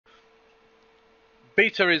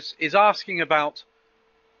Beta is asking about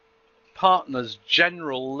partner's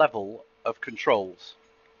general level of controls.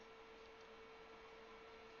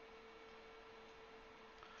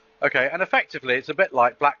 Okay, and effectively it's a bit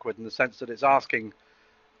like Blackwood in the sense that it's asking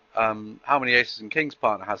how many aces and kings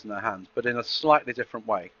partner has in their hand, but in a slightly different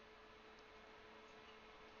way.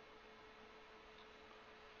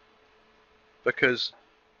 Because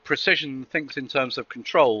precision thinks in terms of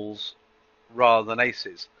controls rather than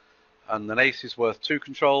aces. And an ace is worth 2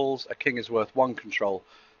 controls, a king is worth 1 control.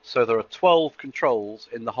 So there are 12 controls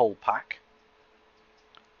in the whole pack.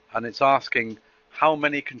 And it's asking how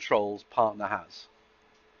many controls partner has.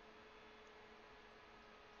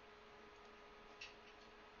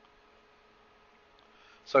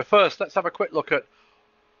 So first, let's have a quick look at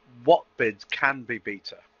what bids can be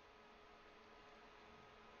beta.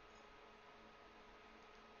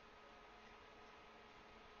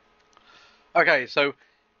 Okay, so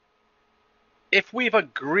if we've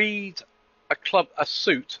agreed a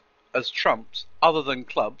suit as trumps other than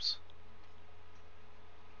clubs,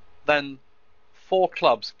 then 4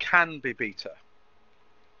 clubs can be beta,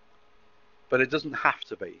 but it doesn't have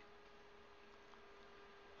to be.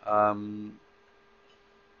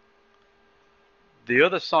 The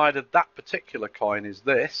other side of that particular coin is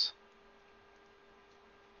this.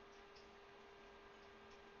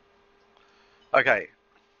 Okay,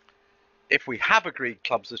 if we have agreed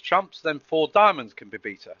clubs as trumps, then 4 diamonds can be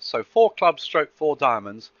beta. So 4 clubs stroke 4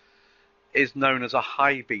 diamonds is known as a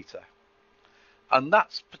high beta. And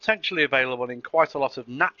that's potentially available in quite a lot of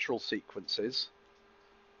natural sequences.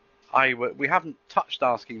 We haven't touched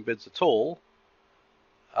asking bids at all.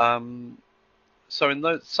 So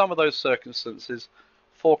in some of those circumstances,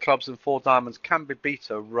 4 clubs and 4 diamonds can be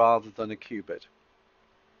beta rather than a Q bid.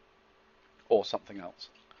 Or something else.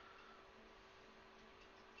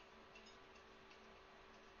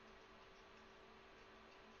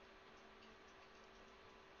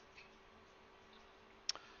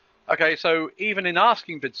 Okay, so even in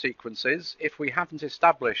asking bid sequences, if we haven't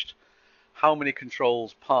established how many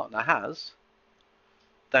controls partner has,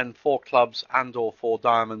 then 4 clubs and or 4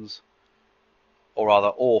 diamonds, or rather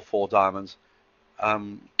all 4 diamonds,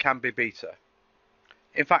 can be beta.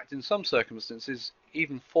 In fact, in some circumstances,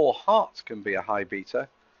 even 4 hearts can be a high beta.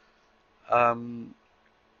 But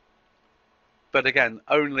again,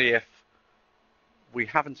 only if we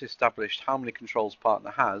haven't established how many controls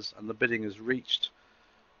partner has and the bidding has reached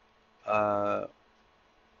that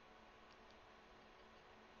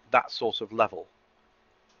sort of level.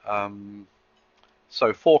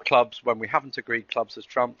 So 4 clubs when we haven't agreed clubs as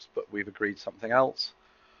trumps, but we've agreed something else.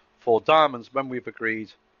 4 diamonds when we've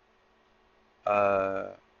agreed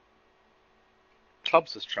clubs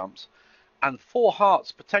as trumps. And 4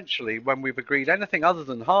 hearts potentially when we've agreed anything other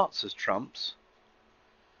than hearts as trumps,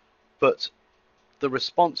 but the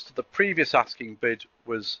response to the previous asking bid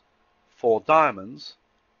was 4 diamonds,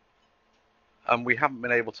 and we haven't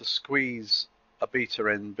been able to squeeze a beta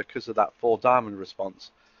in because of that 4 diamond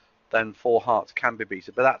response, then 4 hearts can be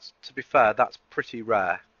beta. But that's, to be fair, that's pretty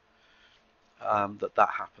rare that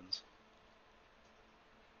happens.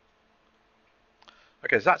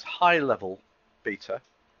 Okay, so that's high level beta.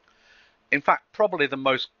 In fact, probably the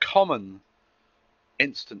most common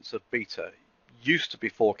instance of beta used to be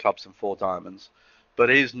 4 clubs and 4 diamonds, but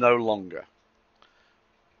is no longer.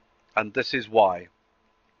 And this is why.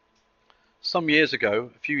 Some years ago,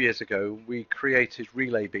 a few years ago, we created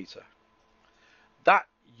relay beta. That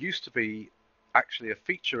used to be actually a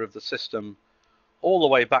feature of the system all the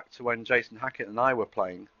way back to when Jason Hackett and I were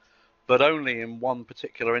playing, but only in one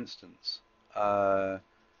particular instance.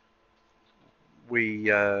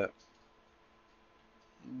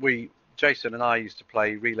 Jason and I used to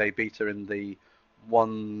play relay beta in the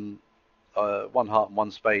one heart and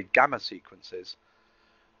 1 spade gamma sequences,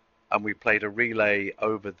 and we played a relay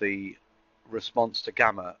over the response to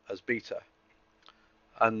gamma as beta.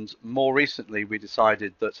 And more recently we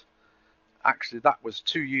decided that actually that was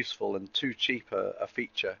too useful and too cheap a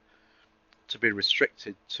feature to be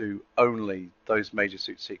restricted to only those major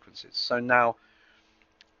suit sequences. So now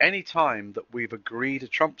any time that we've agreed a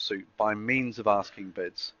trump suit by means of asking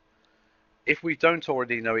bids, if we don't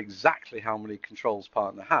already know exactly how many controls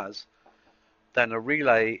partner has, then a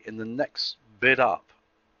relay in the next bid up,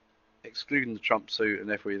 excluding the trump suit, and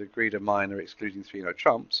if we'd agreed a minor excluding 3 no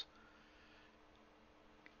trumps,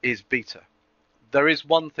 is beta. There is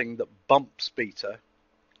one thing that bumps beta,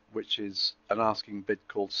 which is an asking bid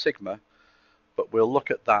called sigma, but we'll look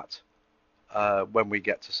at that when we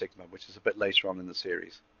get to sigma, which is a bit later on in the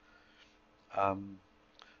series.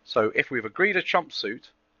 So if we've agreed a trump suit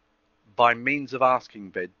by means of asking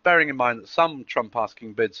bid, bearing in mind that some trump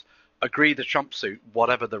asking bids agree the trump suit,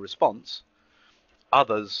 whatever the response.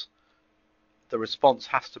 Others, the response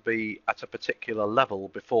has to be at a particular level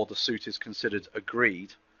before the suit is considered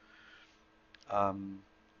agreed.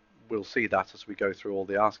 We'll see that as we go through all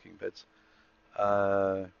the asking bids.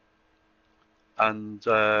 I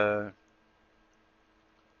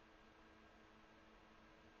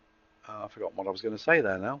forgot what I was going to say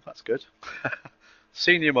there now. That's good.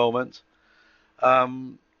 Senior moment. Okay,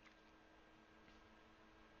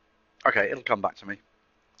 it'll come back to me.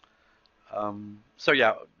 So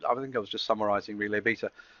yeah, I think I was just summarizing relay beta.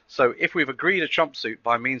 So if we've agreed a trump suit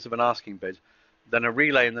by means of an asking bid, then a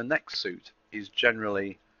relay in the next suit is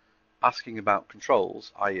generally asking about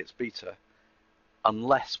controls, i.e. it's beta,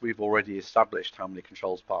 unless we've already established how many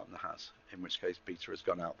controls partner has, in which case beta has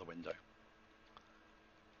gone out the window.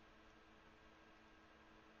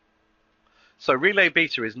 So relay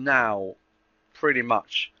beta is now pretty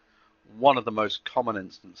much one of the most common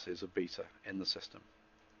instances of beta in the system.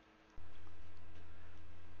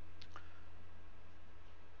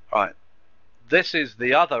 Right, this is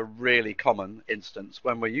the other really common instance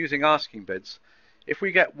when we're using asking bids. If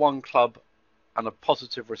we get one club and a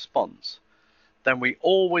positive response, then we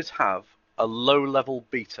always have a low-level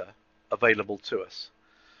beta available to us.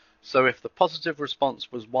 So if the positive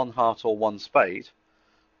response was one heart or one spade,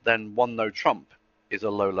 then one no trump is a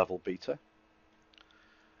low-level beta.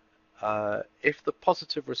 If the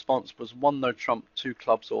positive response was one no trump, two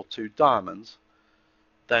clubs or two diamonds,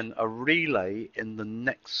 then a relay in the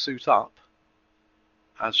next suit up,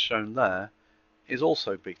 as shown there, is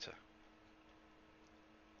also beta.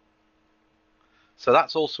 So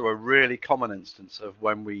that's also a really common instance of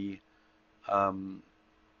when we can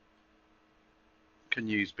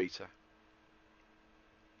use beta.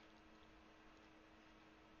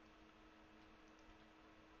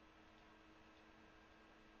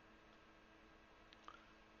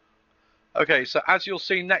 Okay, so as you'll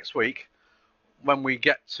see next week, when we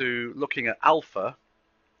get to looking at alpha,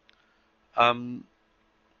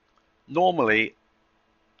 normally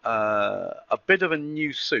a bit of a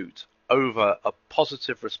new suit over a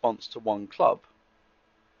positive response to one club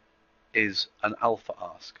is an alpha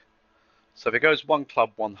ask. So if it goes one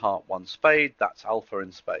club, one heart, one spade, that's alpha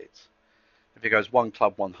in spades. If it goes one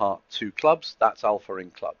club, one heart, two clubs, that's alpha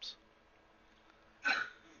in clubs.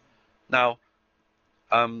 Now,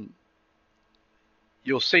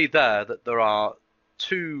 you'll see there that there are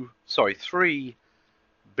three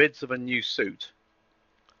bids of a new suit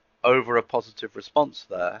over a positive response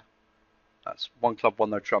there. That's one club, one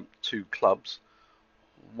no trump, two clubs,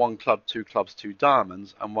 one club, two clubs, two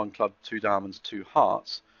diamonds, and one club, two diamonds, two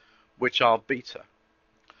hearts, which are beta.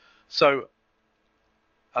 So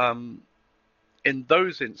in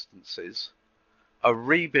those instances, a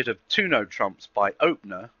rebid of two no trumps by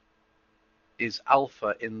opener is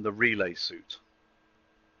alpha in the relay suit.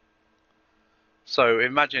 So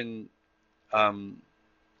imagine a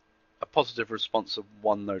positive response of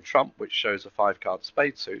one no trump, which shows a 5-card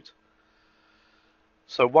spade suit.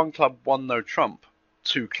 So one club, one no trump,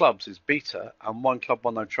 two clubs is beta, and one club,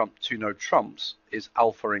 one no trump, two no trumps is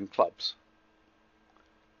alpha in clubs.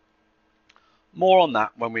 More on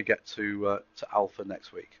that when we get to alpha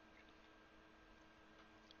next week.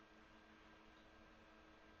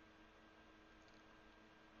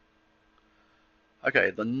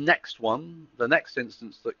 Okay, the next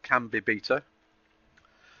instance that can be beta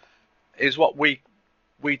is what we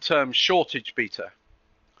term shortage beta.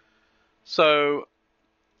 So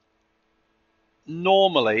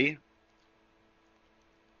normally,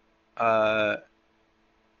 up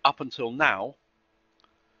until now,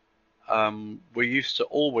 we used to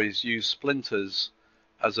always use splinters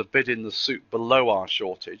as a bid in the suit below our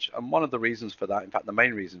shortage. And one of the reasons for that, in fact, the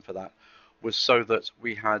main reason for that, was so that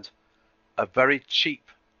we had a very cheap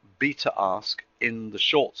beta ask in the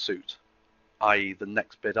short suit, i.e. the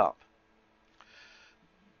next bid up.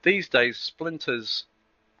 These days, splinters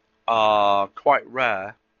are quite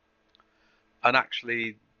rare, and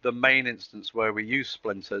actually the main instance where we use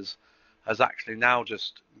splinters has actually now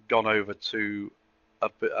just gone over to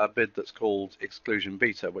a bid that's called exclusion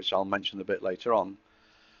beta, which I'll mention a bit later on.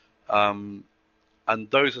 And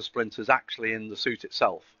those are splinters actually in the suit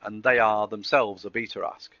itself, and they are themselves a beta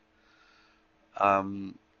ask.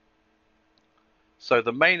 So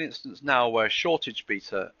the main instance now where shortage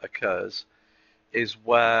beta occurs is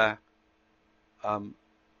where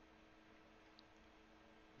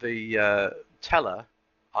the teller,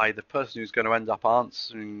 i.e. the person who's going to end up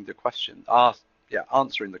answering the question,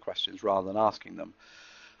 answering the questions rather than asking them,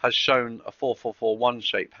 has shown a 4-4-4-1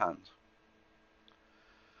 shaped hand.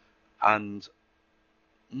 And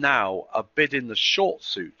now a bid in the short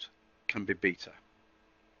suit can be beta.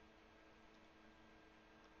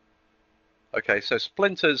 Okay, so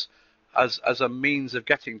splinters as a means of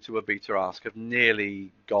getting to a beta ask have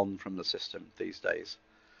nearly gone from the system these days.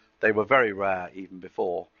 They were very rare even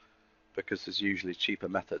before, because there's usually cheaper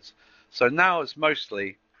methods. So now it's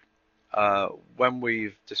mostly when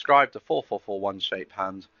we've described a 4-4-4-1 shape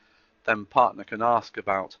hand, then partner can ask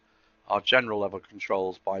about our general level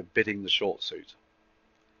controls by bidding the short suit,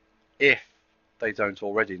 if they don't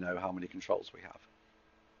already know how many controls we have.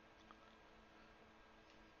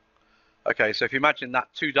 Okay, so if you imagine that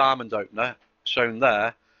 2 diamond opener shown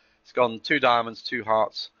there, it's gone 2 diamonds, 2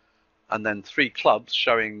 hearts, and then 3 clubs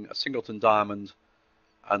showing a singleton diamond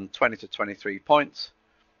and 20 to 23 points.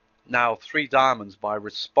 Now 3 diamonds by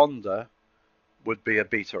responder would be a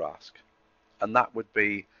beta ask, and that would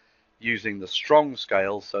be using the strong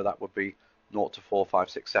scale, so that would be 0 to 4, 5,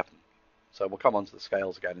 6, 7. So we'll come on to the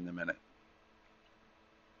scales again in a minute.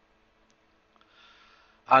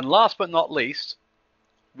 And last but not least,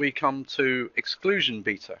 we come to exclusion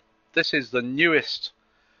beta. This is the newest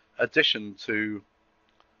addition to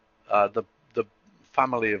the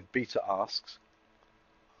family of beta asks.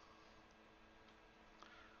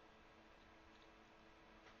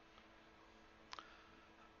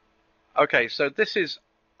 Okay, so this is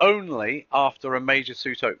only after a major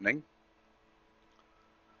suit opening.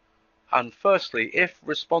 And firstly, if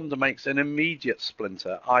responder makes an immediate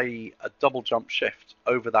splinter, i.e. a double jump shift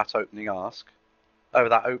over that opening ask, over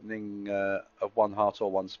that opening of 1 heart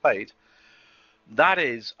or 1 spade, that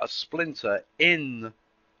is a splinter in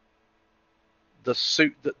the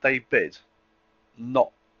suit that they bid,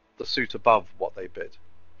 not the suit above what they bid.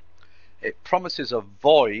 It promises a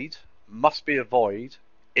void, must be a void,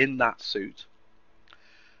 in that suit,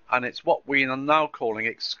 and it's what we are now calling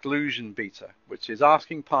exclusion beta, which is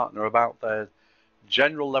asking partner about their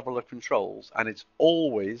general level of controls, and it's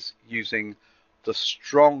always using the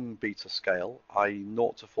strong beta scale, i.e.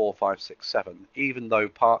 0 to 4, 5, 6, 7, even though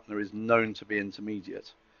partner is known to be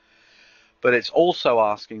intermediate. But it's also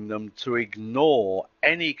asking them to ignore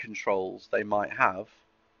any controls they might have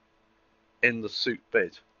in the suit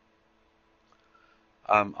bid.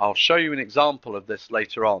 I'll show you an example of this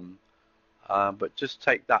later on, but just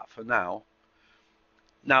take that for now.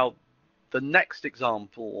 Now, the next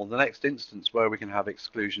example, or the next instance where we can have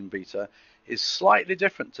exclusion beta, is slightly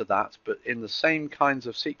different to that, but in the same kinds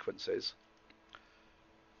of sequences.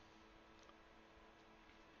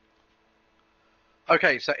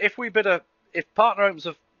 Okay, so if partner opens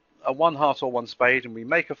a 1 heart or 1 spade, and we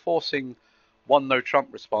make a forcing 1 no trump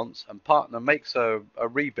response, and partner makes a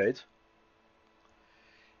rebid,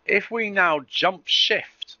 if we now jump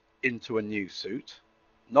shift into a new suit,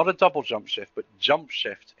 not a double jump shift, but jump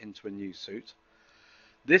shift into a new suit,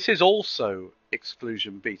 this is also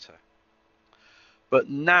exclusion beta. But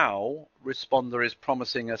now responder is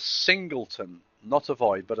promising a singleton, not a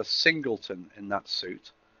void, but a singleton in that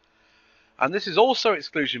suit. And this is also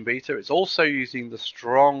exclusion beta. It's also using the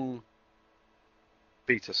strong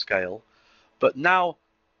beta scale. But now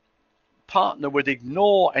partner would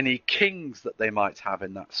ignore any kings that they might have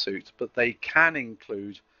in that suit, but they can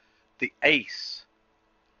include the ace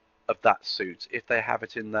of that suit if they have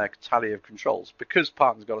it in their tally of controls. Because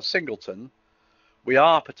partner's got a singleton, we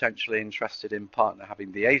are potentially interested in partner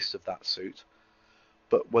having the ace of that suit,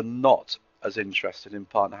 but we're not as interested in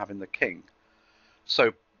partner having the king.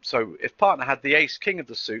 So if partner had the ace king of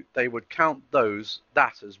the suit, they would count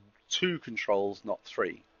that as 2 controls, not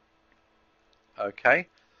 3. Okay.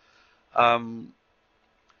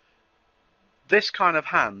 This kind of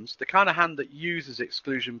hand, the kind of hand that uses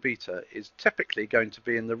exclusion beta, is typically going to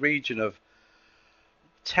be in the region of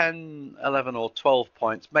 10, 11 or 12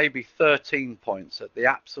 points, maybe 13 points at the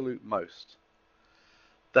absolute most.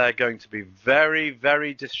 They're going to be very,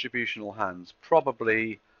 very distributional hands,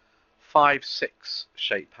 probably 5, 6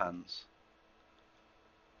 shape hands,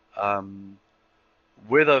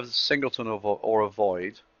 with a singleton or a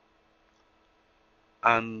void,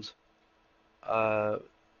 and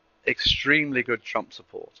extremely good trump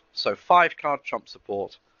support. So 5 card trump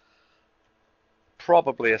support,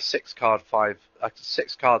 probably a 6 card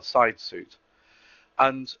side suit,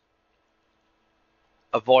 and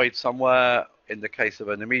a void somewhere in the case of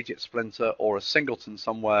an immediate splinter, or a singleton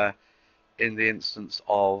somewhere in the instance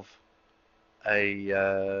of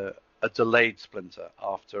a delayed splinter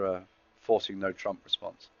after a forcing no trump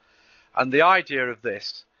response. And the idea of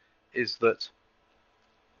this is that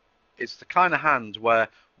it's the kind of hand where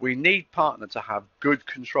we need partner to have good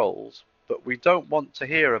controls, but we don't want to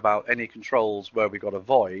hear about any controls where we got a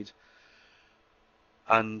void,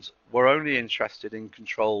 and we're only interested in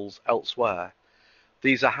controls elsewhere.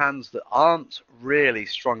 These are hands that aren't really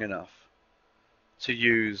strong enough to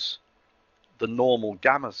use the normal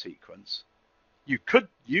gamma sequence. You could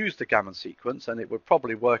use the gamma sequence and it would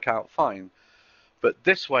probably work out fine, but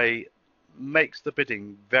this way makes the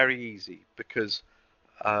bidding very easy, because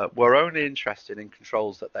we're only interested in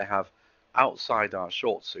controls that they have outside our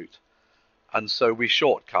short suit, and so we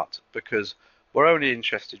shortcut because we're only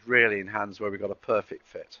interested really in hands where we've got a perfect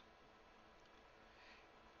fit.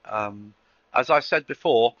 As I said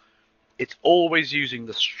before, it's always using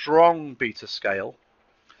the strong beta scale,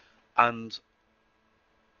 and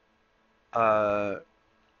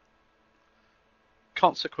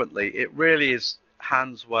consequently it really is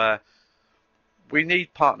hands where we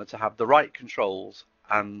need partner to have the right controls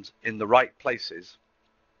and in the right places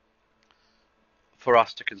for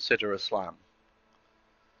us to consider a slam.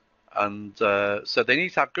 And so they need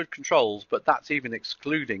to have good controls, but that's even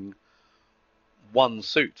excluding one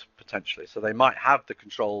suit potentially. So they might have the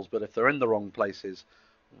controls, but if they're in the wrong places,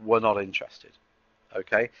 we're not interested.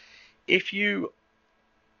 Okay, if you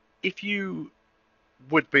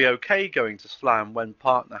would be okay going to slam when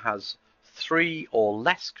partner has 3 or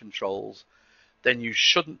less controls, then you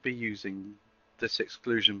shouldn't be using this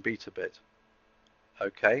exclusion beta bit.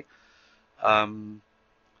 Okay,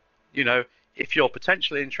 you know, if you're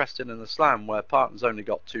potentially interested in a slam where partner's only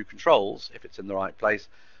got 2 controls, if it's in the right place,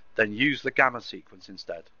 then use the gamma sequence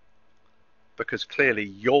instead, because clearly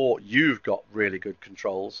you've got really good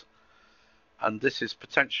controls, and this is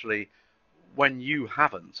potentially when you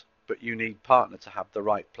haven't, but you need partner to have the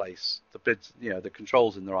right place, the bids, you know, the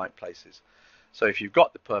controls in the right places. So if you've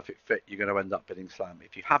got the perfect fit, you're going to end up bidding slam.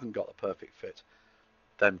 If you haven't got the perfect fit,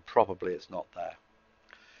 then probably it's not there.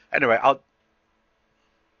 Anyway,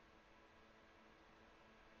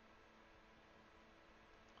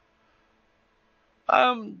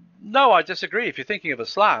 no, I disagree. If you're thinking of a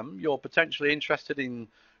slam, you're potentially interested in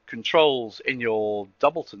controls in your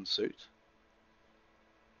Doubleton suit.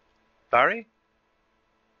 Barry?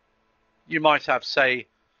 You might have, say,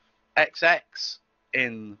 XX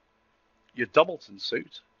in your Doubleton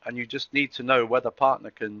suit, and you just need to know whether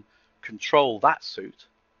partner can control that suit.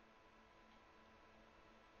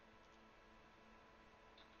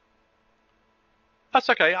 That's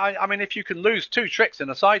okay. I mean, if you can lose 2 tricks in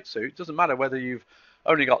a side suit, it doesn't matter whether you've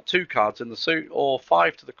only got 2 cards in the suit or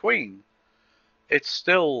 5 to the queen. It's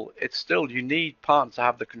still you need partner to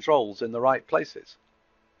have the controls in the right places.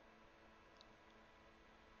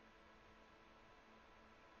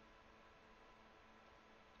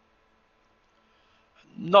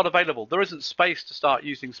 Not available. There isn't space to start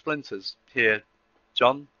using splinters here,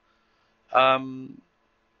 John.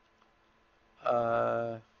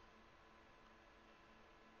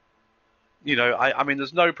 You know, I mean,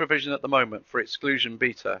 there's no provision at the moment for exclusion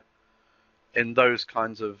beta in those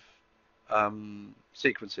kinds of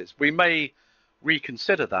sequences. We may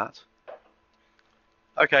reconsider that.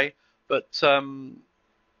 Okay, but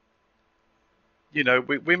you know,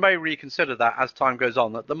 we may reconsider that as time goes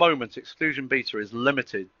on. At the moment, exclusion beta is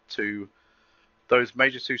limited to those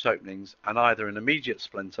major suit openings and either an immediate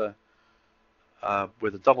splinter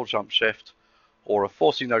with a double jump shift, or a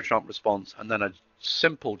forcing no trump response and then a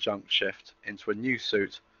simple jump shift into a new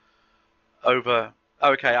suit over.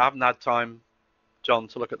 Okay, I haven't had time, John,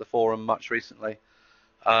 to look at the forum much recently.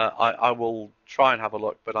 I will try and have a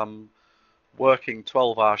look, but I'm working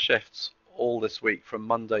 12-hour shifts all this week from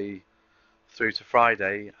Monday through to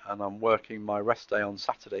Friday, and I'm working my rest day on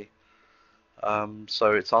Saturday.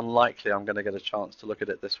 So it's unlikely I'm going to get a chance to look at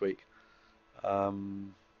it this week.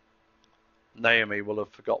 Naomi will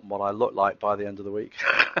have forgotten what I look like by the end of the week.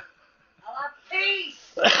 I'll have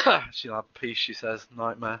peace. She'll have peace, she says.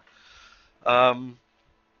 Nightmare.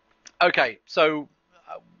 Okay, so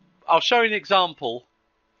I'll show you an example.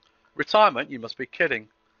 Retirement? You must be kidding.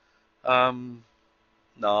 No,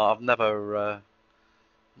 I've never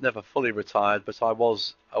fully retired, but I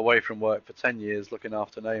was away from work for 10 years looking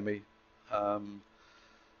after Naomi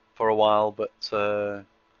for a while, but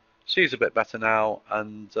she's a bit better now,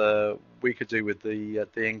 and we could do with the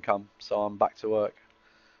income, so I'm back to work,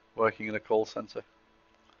 working in a call centre.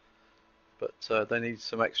 But they need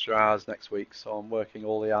some extra hours next week, so I'm working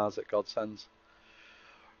all the hours that God sends.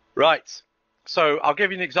 Right, so I'll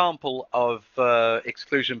give you an example of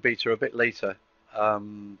exclusion beta a bit later.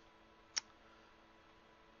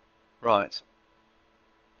 Right.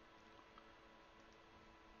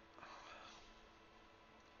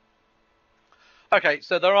 Okay,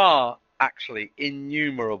 so there are actually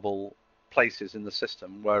innumerable places in the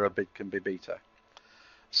system where a bid can be beta.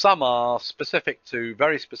 Some are specific to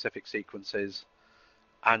very specific sequences,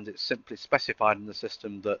 and it's simply specified in the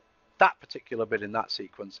system that that particular bid in that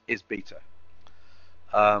sequence is beta.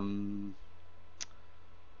 Um,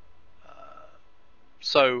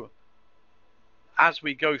 so as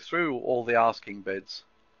we go through all the asking bids,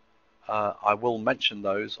 I will mention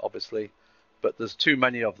those, obviously, but there's too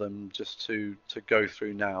many of them just to go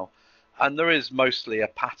through now. And there is mostly a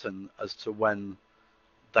pattern as to when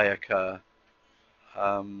they occur.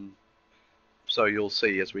 So you'll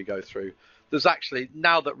see as we go through. There's actually,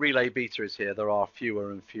 now that Relay Beta is here, there are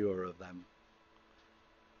fewer and fewer of them.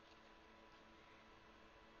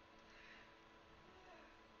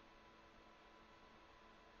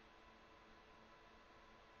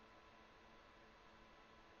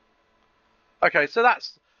 Okay, so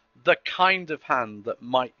that's the kind of hand that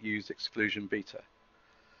might use exclusion beta.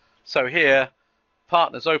 So here,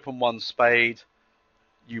 partner's open one spade,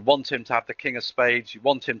 you want him to have the king of spades, you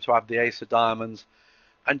want him to have the ace of diamonds,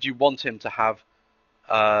 and you want him to have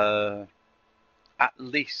at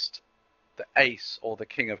least the ace or the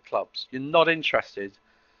king of clubs. You're not interested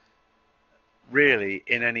really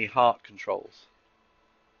in any heart controls.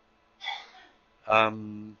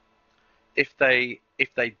 If they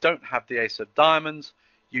don't have the ace of diamonds,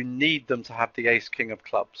 you need them to have the ace king of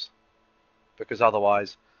clubs, because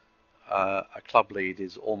otherwise a club lead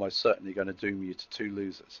is almost certainly going to doom you to 2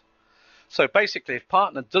 losers. So basically, if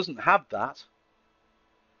partner doesn't have that,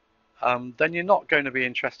 then you're not going to be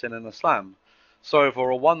interested in a slam. So over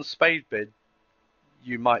a 1 spade bid,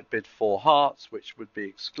 you might bid 4 hearts, which would be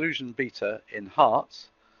exclusion beta in hearts.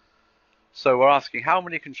 So we're asking how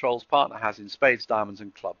many controls partner has in spades, diamonds,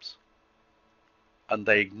 and clubs. And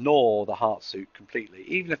they ignore the heart suit completely.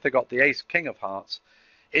 Even if they got the ace king of hearts,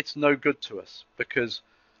 it's no good to us because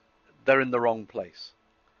they're in the wrong place.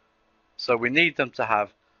 So we need them to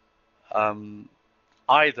have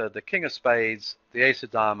either the king of spades, the ace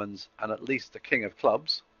of diamonds, and at least the king of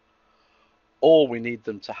clubs, or we need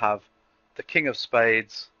them to have the king of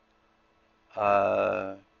spades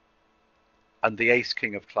and the ace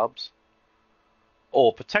king of clubs,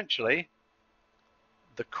 or potentially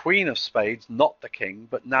the queen of spades, not the king,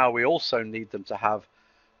 but now we also need them to have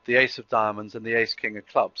the ace of diamonds and the ace king of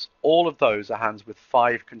clubs. All of those are hands with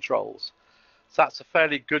 5 controls. So that's a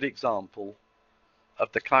fairly good example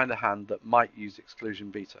of the kind of hand that might use exclusion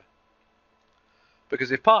beta.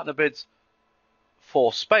 Because if partner bids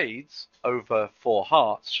 4 spades over 4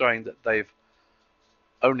 hearts, showing that they've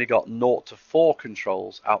only got 0 to 4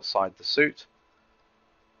 controls outside the suit,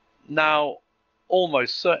 now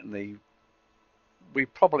almost certainly we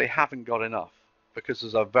probably haven't got enough, because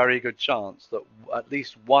there's a very good chance that at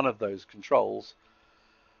least one of those controls,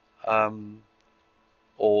 or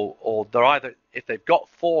they're either, if they've got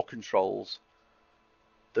 4 controls,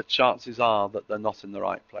 the chances are that they're not in the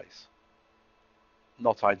right place.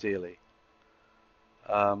 Not ideally.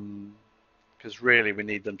 Because really we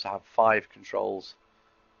need them to have 5 controls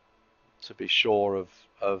to be sure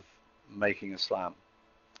of making a slam.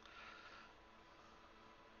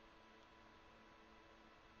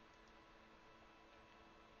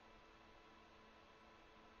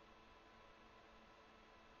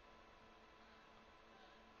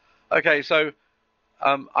 Okay, so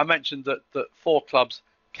I mentioned that 4 clubs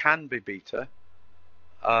can be beta.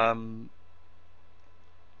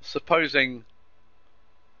 Supposing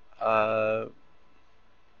I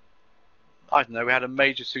don't know, we had a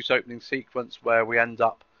major suit opening sequence where we end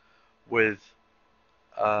up with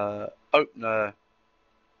opener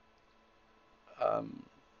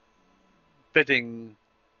bidding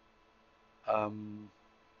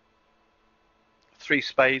 3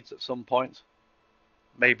 spades at some point,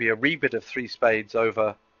 maybe a rebid of 3 spades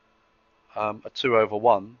over a 2 over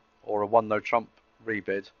 1 or a 1 no trump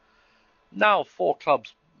rebid. Now 4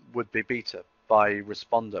 clubs would be beta by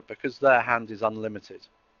responder because their hand is unlimited.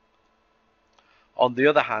 On the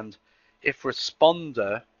other hand, if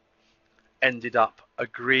responder ended up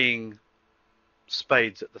agreeing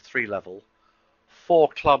spades at the 3 level, 4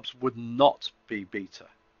 clubs would not be beta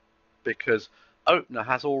because opener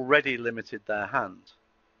has already limited their hand.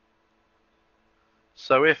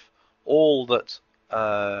 So if all that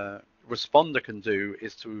responder can do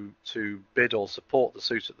is to bid or support the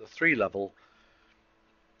suit at the 3 level,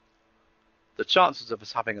 the chances of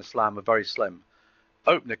us having a slam are very slim.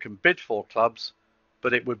 Opener can bid 4 clubs,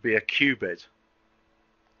 but it would be a Q bid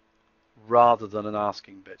rather than an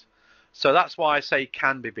asking bid. So that's why I say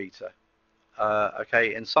can be beta.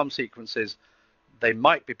 Okay, in some sequences they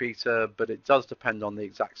might be beta, but it does depend on the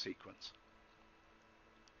exact sequence.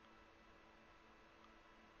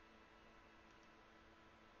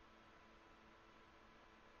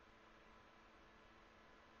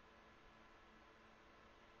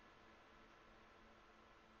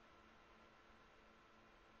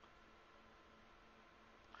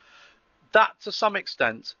 that to some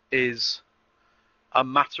extent is a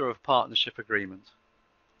matter of partnership agreement.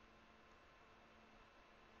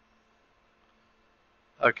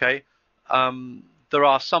 Okay, there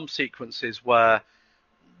are some sequences where,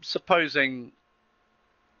 supposing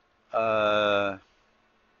in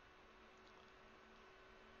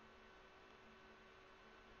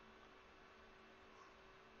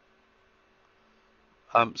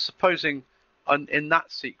that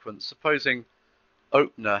sequence, supposing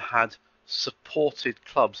opener had supported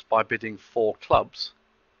clubs by bidding 4 clubs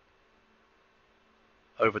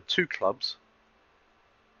over 2 clubs,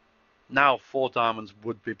 now 4 diamonds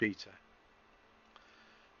would be beta.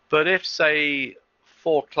 But if, say,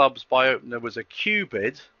 4 clubs by opener was a Q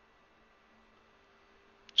bid,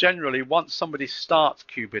 generally once somebody starts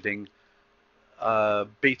Q bidding,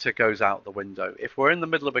 beta goes out the window. If we're in the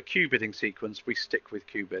middle of a Q bidding sequence, we stick with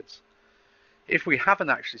Q bids. If we haven't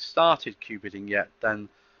actually started Q bidding yet, then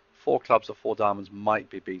 4 clubs or 4 diamonds might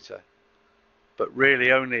be beta. But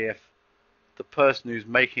really only if the person who's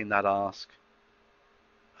making that ask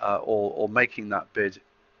or making that bid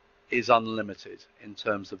is unlimited in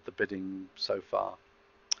terms of the bidding so far.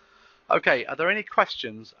 Okay, are there any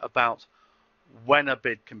questions about when a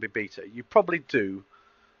bid can be beta? You probably do,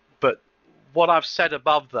 but what I've said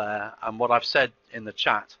above there and what I've said in the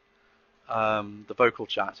chat, the vocal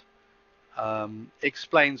chat,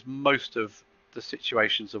 explains most of the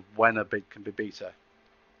situations of when a bid can be beta.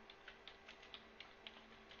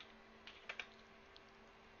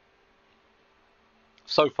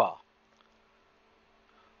 So far.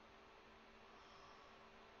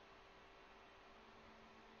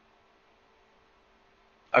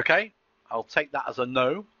 Okay, I'll take that as a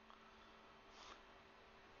no.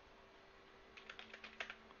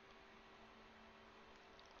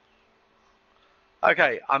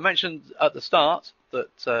 Okay, I mentioned at the start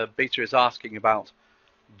that beta is asking about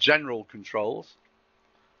general controls.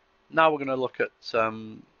 Now we're going to look at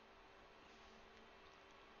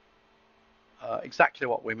exactly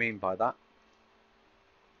what we mean by that.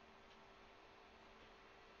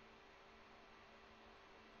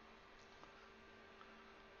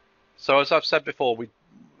 So as I've said before, we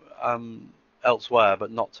elsewhere,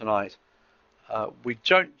 but not tonight, we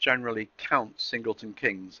don't generally count singleton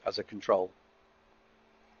kings as a control.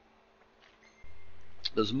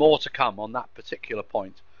 There's more to come on that particular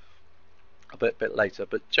point a bit later,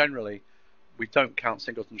 but generally we don't count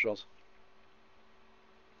singleton draws.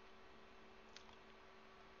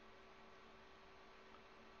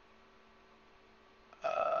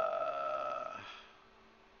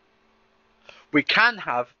 We can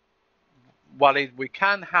have, Walid, we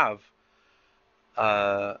can have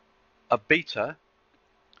a beta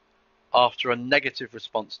after a negative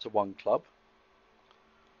response to one club.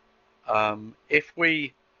 If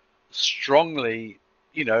we strongly,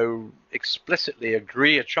 explicitly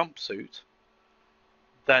agree a trump suit,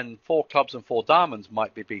 then 4 clubs and 4 diamonds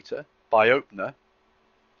might be beta by opener.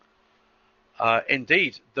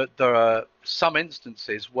 Indeed, that there are some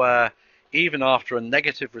instances where even after a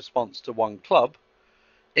negative response to one club,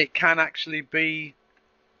 it can actually be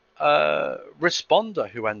a responder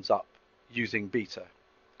who ends up using beta.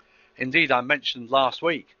 Indeed, I mentioned last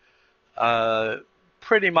week,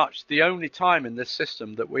 pretty much the only time in this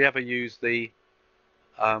system that we ever use the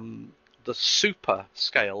super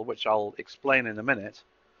scale, which I'll explain in a minute,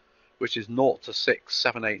 which is 0 to 6,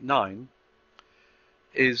 7, 8, 9,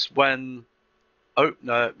 is when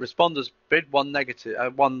responders bid one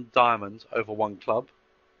diamond over one club,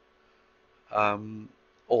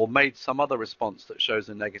 or made some other response that shows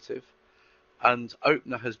a negative, and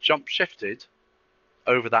opener has jump shifted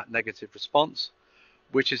over that negative response,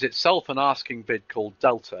 which is itself an asking bid called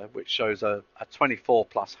delta, which shows a 24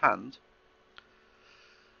 plus hand.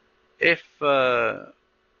 If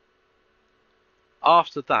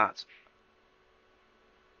after that,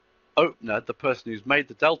 opener, the person who's made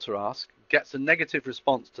the delta ask, gets a negative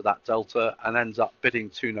response to that delta and ends up bidding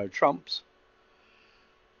 2 no trumps,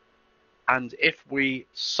 and if we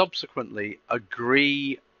subsequently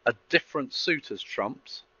agree a different suit as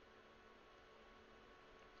trumps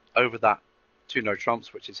over that 2 no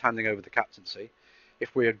trumps, which is handing over the captaincy,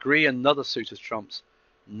 if we agree another suit as trumps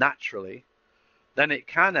naturally, then it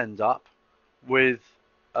can end up with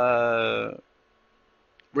a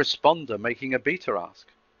responder making a beta ask.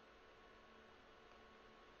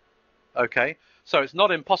 Okay, so it's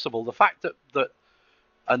not impossible. The fact that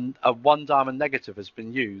a 1 diamond negative has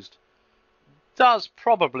been used does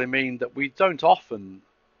probably mean that we don't often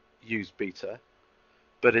use beta,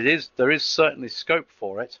 but there is certainly scope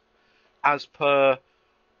for it, as per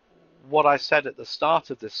what I said at the start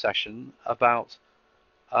of this session about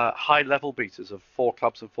high level beaters of 4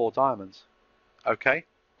 clubs and 4 diamonds. Okay?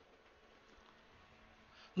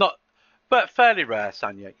 Not, but fairly rare,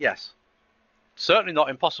 Sanya, yes. Certainly not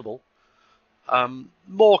impossible.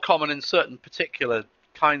 More common in certain particular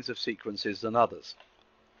kinds of sequences than others.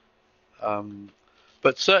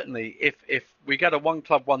 But certainly, if we get a 1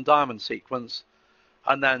 club, 1 diamond sequence,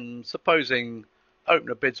 and then supposing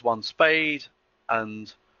opener bids 1 spade,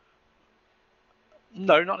 and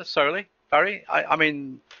no, not necessarily, Barry. I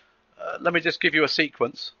mean, let me just give you a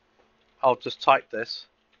sequence. I'll just type this.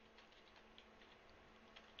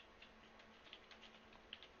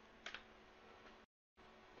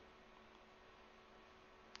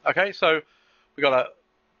 Okay, so we got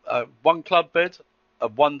a 1 club bid, a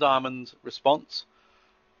 1 diamond response,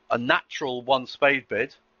 a natural 1 spade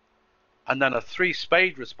bid, and then a 3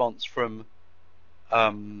 spade response from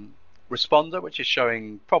responder, which is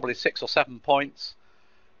showing probably 6 or 7 points,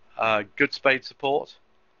 good spade support.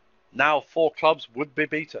 Now 4 clubs would be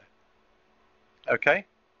beater. Okay,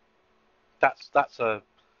 that's a,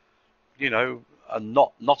 you know, a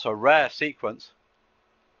not a rare sequence.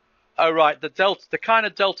 Oh right, the kind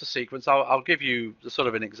of delta sequence. I'll give you the sort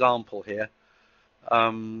of an example here.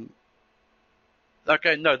 Okay,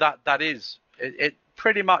 no, that is it.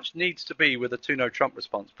 Pretty much needs to be with a 2-no trump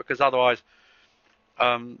response, because otherwise,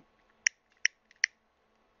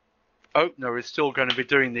 opener is still going to be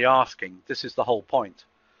doing the asking. This is the whole point.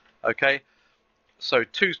 Okay, so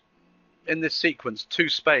in this sequence, 2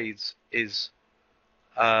 spades is,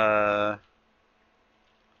 sorry,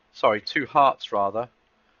 2 hearts rather,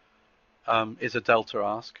 is a delta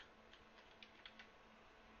ask.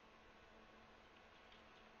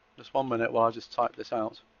 Just 1 minute while I just type this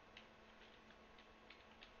out.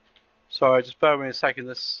 Sorry, just bear with me a second.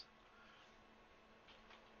 This.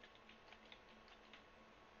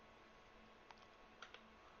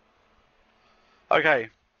 Okay,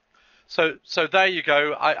 so there you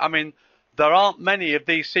go. I mean, there aren't many of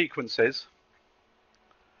these sequences.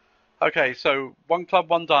 Okay, so 1 club,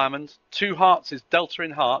 1 diamond, 2 hearts is delta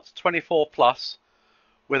in hearts, 24 plus,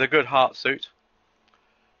 with a good heart suit.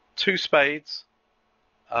 2 spades,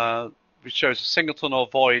 which shows a singleton or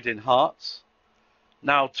void in hearts.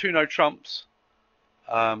 Now 2 no trumps,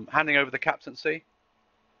 handing over the captaincy.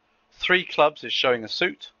 3 clubs is showing a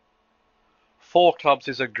suit. 4 clubs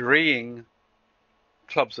is agreeing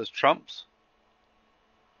clubs as trumps.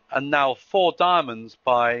 And now 4 diamonds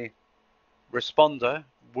by responder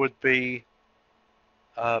would be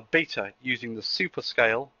beta using the super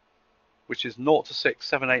scale, which is 0 to 6,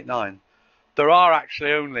 7, 8, 9. There are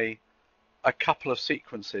actually only a couple of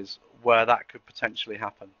sequences where that could potentially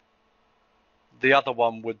happen. The other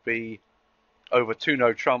one would be over 2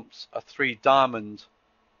 no trumps, a 3 diamond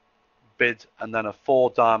bid, and then a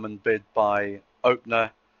 4 diamond bid by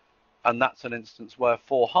opener, and that's an instance where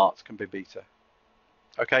 4 hearts can be beta.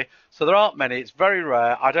 Okay, so there aren't many. It's very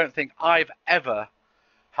rare. I don't think I've ever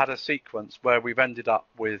had a sequence where we've ended up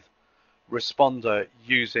with responder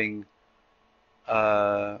using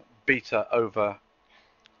beta over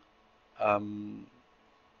a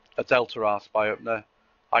delta ask by opener.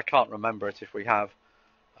 I can't remember it if we have.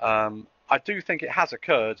 I do think it has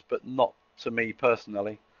occurred, but not to me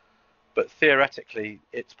personally. But theoretically,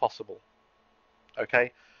 it's possible.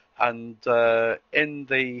 Okay, and in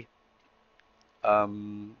the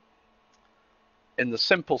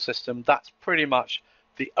simple system, that's pretty much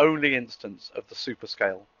the only instance of the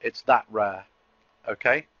superscale. It's that rare.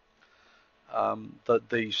 Okay,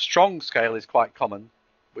 the strong scale is quite common,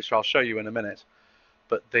 which I'll show you in a minute,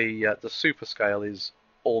 but the superscale is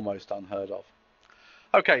almost unheard of.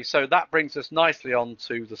 Okay, so that brings us nicely on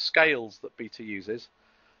to the scales that beta uses.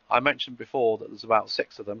 I mentioned before that there's about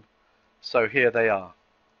 6 of them, so here they are.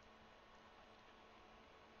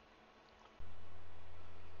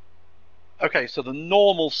 Okay, so the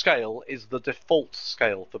normal scale is the default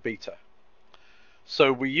scale for beta.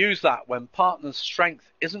 So we use that when partner's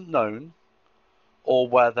strength isn't known or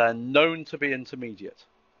where they're known to be intermediate,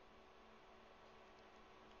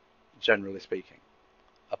 generally speaking,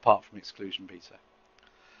 apart from exclusion beta.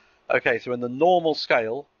 Okay, so in the normal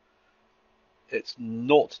scale, it's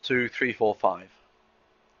 0 to 2, 3, 4, 5.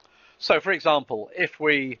 So for example, if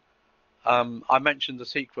we, I mentioned the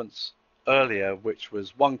sequence earlier, which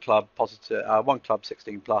was 1 club positive, 1 club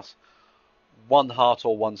 16 plus, 1 heart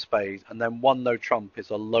or 1 spade, and then 1 no trump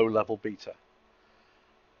is a low level beta.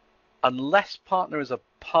 Unless partner is a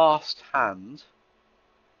passed hand,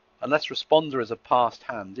 unless responder is a passed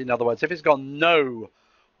hand, in other words, if it's got no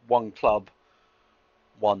 1 club,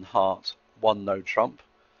 1 heart, 1 no trump,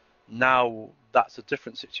 now that's a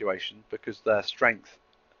different situation because their strength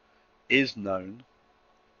is known.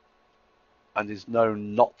 and is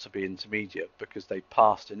known not to be intermediate because they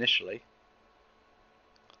passed initially.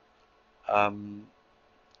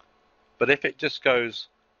 But if it just goes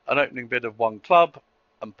an opening bid of 1 club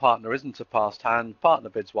and partner isn't a passed hand, partner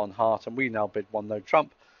bids 1 heart and we now bid 1 no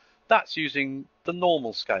trump, that's using the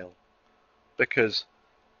normal scale, because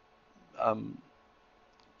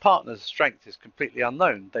partner's strength is completely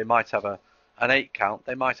unknown. They might have an 8 count,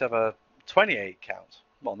 they might have a 28 count.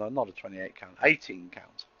 Well, no, not a 28 count, 18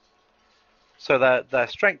 count. So their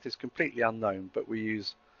strength is completely unknown, but we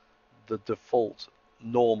use the default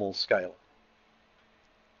normal scale.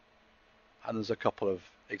 And there's a couple of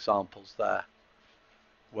examples there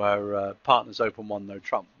where partners open 1 no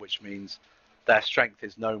trump, which means their strength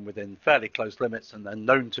is known within fairly close limits and they're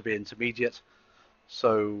known to be intermediate.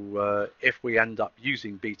 So if we end up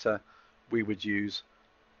using beta, we would use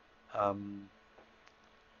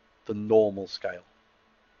the normal scale.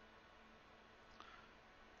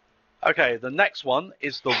 Okay, the next one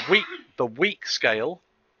is the weak scale.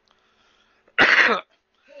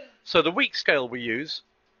 So the weak scale we use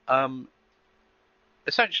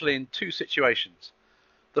essentially in 2 situations.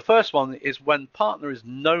 The first one is when partner is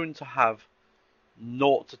known to have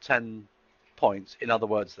 0 to 10 points. In other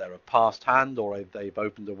words, they're a passed hand, or they've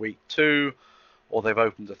opened a weak 2, or they've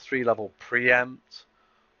opened a 3-level preempt,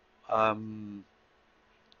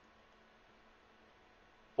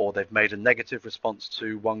 or they've made a negative response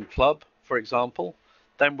to 1 club, for example.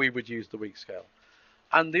 Then we would use the weak scale.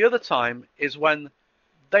 And the other time is when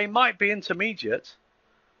they might be intermediate,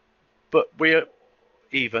 but we're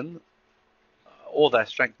even, or their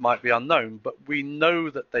strength might be unknown, but we know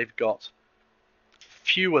that they've got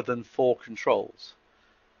fewer than 4 controls.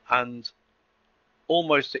 And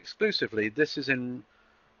almost exclusively, this is in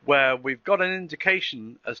where we've got an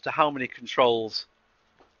indication as to how many controls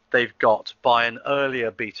they've got by an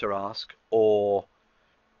earlier beta ask or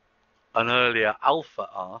an earlier alpha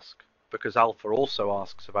ask, because alpha also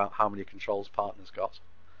asks about how many controls partner's got,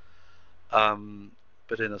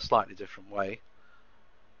 but in a slightly different way.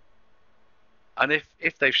 And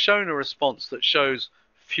if they've shown a response that shows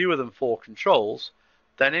fewer than 4 controls,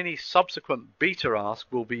 then any subsequent beta ask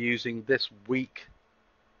will be using this weak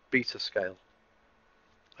beta scale.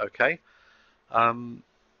 Okay?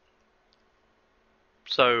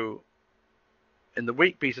 So in the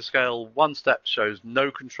weak beta scale, 1 step shows no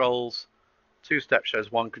controls, 2 steps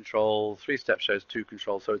shows 1 control, 3 steps shows 2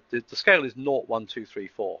 controls. So the scale is 0, 1, 2, 3,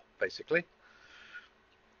 4, basically.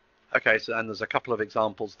 Okay, so and there's a couple of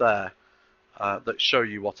examples there that show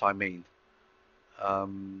you what I mean.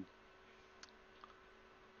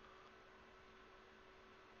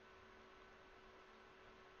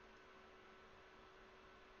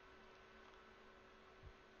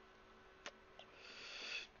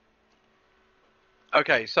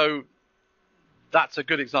 Okay, so that's a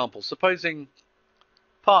good example. Supposing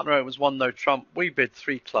partner opens 1 no trump, we bid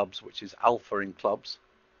 3 clubs, which is alpha in clubs.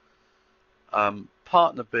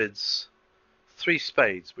 Partner bids 3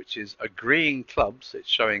 spades, which is agreeing clubs. It's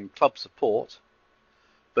showing club support,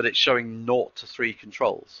 but it's showing 0 to 3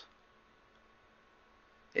 controls.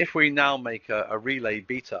 If we now make a relay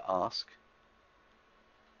beta ask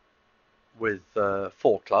with 4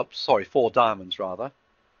 diamonds rather,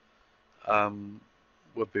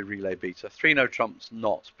 would be relay beta. 3 no trumps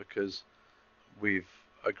not, because we've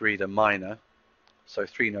agreed a minor, so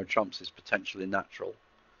 3 no trumps is potentially natural.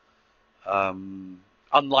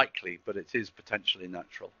 Unlikely, but it is potentially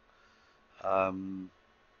natural.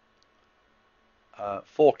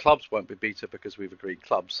 4 clubs won't be beta because we've agreed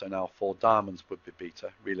clubs, so now 4 diamonds would be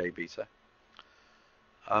beta, relay beta.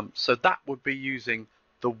 So that would be using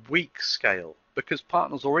the weak scale, because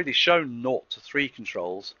partner's already shown 0 to 3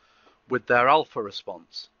 controls with their alpha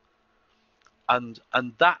response, and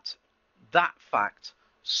that fact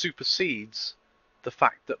supersedes the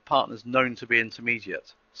fact that partner's known to be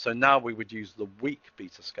intermediate. So now we would use the weak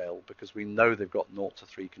beta scale because we know they've got 0 to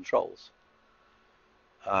 3 controls.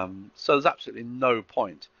 So there's absolutely no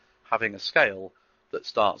point having a scale that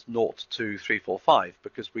starts 0 to 2, 3, 4, 5,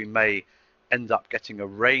 because we may end up getting a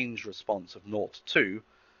range response of 0 to 2,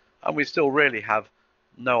 and we still really have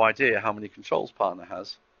no idea how many controls partner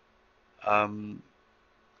has.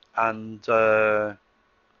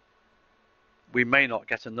 We may not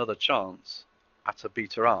get another chance at a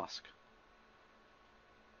beta ask.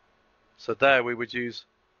 So there we would use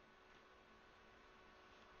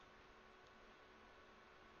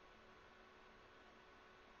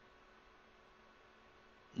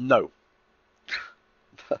no.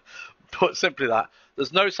 Put simply that.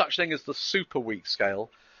 There's no such thing as the super weak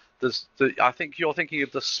scale. I think you're thinking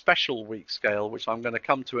of the special weak scale, which I'm going to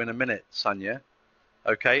come to in a minute, Sanya.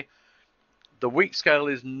 Okay? The weak scale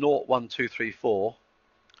is 0, 1, 2, 3, 4.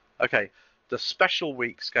 Okay, the special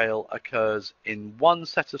weak scale occurs in one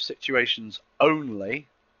set of situations only,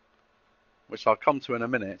 which I'll come to in a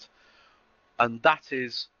minute, and that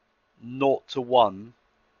is 0 to 1,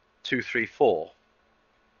 2, 3, 4.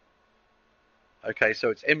 Okay, so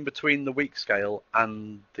it's in between the weak scale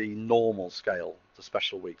and the normal scale, the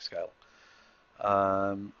special weak scale.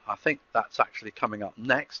 I think that's actually coming up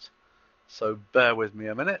next, so bear with me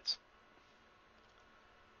a minute.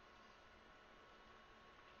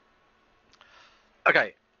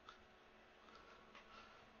 Okay,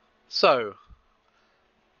 so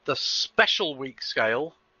the special weak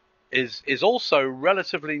scale is also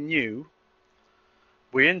relatively new.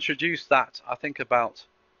 We introduced that, I think, about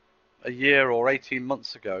a year or 18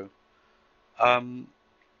 months ago.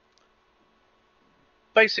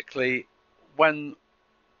 Basically, when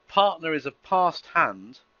partner is a passed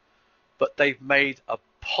hand, but they've made a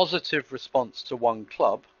positive response to one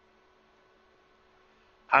club,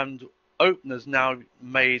 and opener's now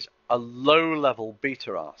made a low-level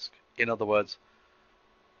beta ask. In other words,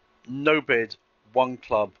 no bid, one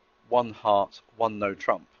club, one heart, one no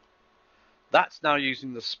trump. That's now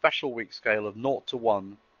using the special weak scale of 0 to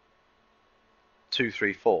 1, 2,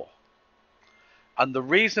 3, 4. And the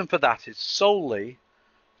reason for that is solely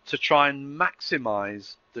to try and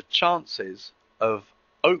maximize the chances of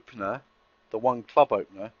opener, the one club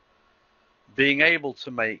opener, being able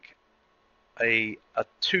to make a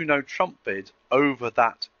 2 no trump bid over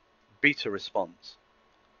that beta response.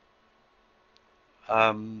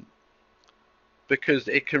 Because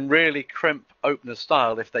it can really crimp opener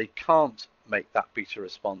style if they can't make that beta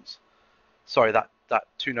response. Sorry, that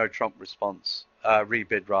 2 no trump response,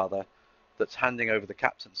 rebid rather, that's handing over the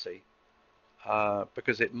captaincy.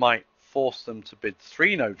 Because it might force them to bid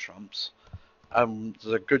 3 no trumps, and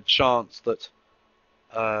there's a good chance that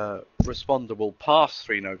responder will pass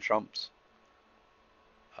 3 no trumps,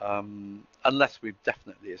 unless we've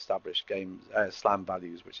definitely established game slam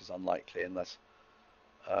values, which is unlikely unless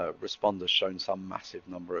responder's shown some massive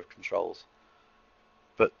number of controls.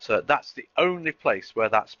 But that's the only place where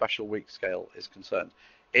that special weak scale is concerned.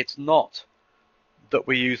 It's not that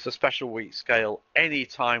we use the special weak scale any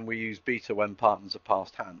time we use beta when partners are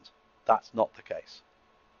passed hand. That's not the case.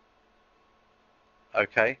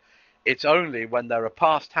 Okay? It's only when they're a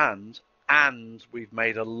passed hand and we've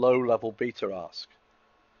made a low-level beta ask.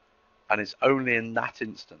 And it's only in that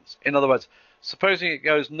instance. In other words, supposing it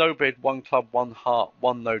goes no bid, one club, one heart,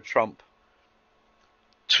 one no trump,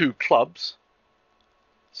 2 clubs.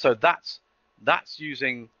 So that's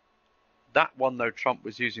using, that one no trump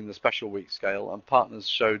was using the special weak scale, and partners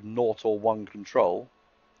showed 0 or 1 control.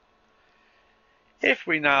 If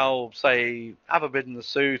we now say have a bid in the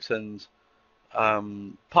suit and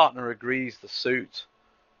partner agrees the suit,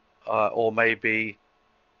 or maybe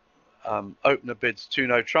opener bids 2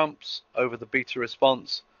 no trumps over the beta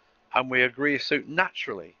response, and we agree a suit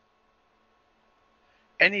naturally,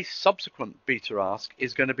 any subsequent beta ask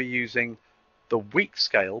is going to be using the weak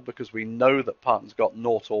scale because we know that partner's got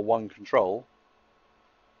 0 or 1 control.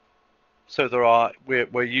 So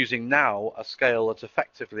we're using now a scale that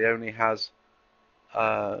effectively only has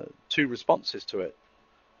 2 responses to it.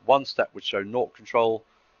 One step would show 0 control,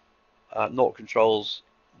 0 controls.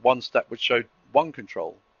 One step would show 1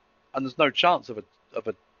 control, and there's no chance of a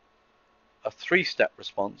 3-step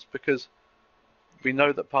response because we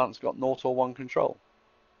know that partner's got 0 or 1 control.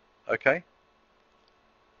 Okay.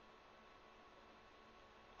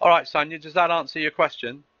 All right, Sonia, does that answer your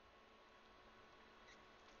question?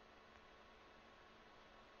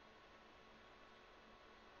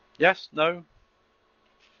 Yes? No?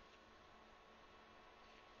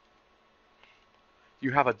 You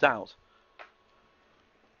have a doubt.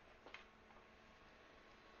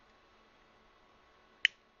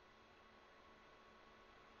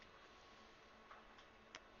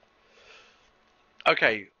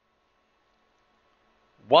 Okay.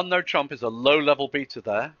 1 no trump is a low-level beta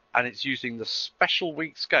there, and it's using the special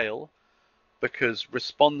weak scale because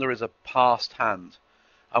responder is a passed hand,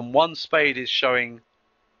 and 1 spade is showing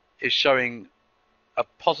a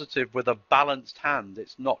positive with a balanced hand.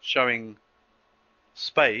 It's not showing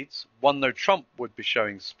spades. 1 no trump would be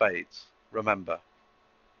showing spades, remember.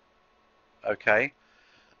 Okay,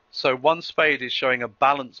 so 1 spade is showing a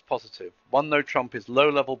balanced positive. 1 no trump is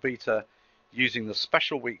low-level beta using the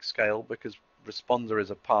special weak scale because responder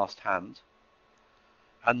is a passed hand.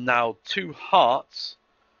 And now 2 hearts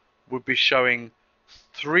would be showing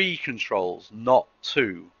 3 controls, not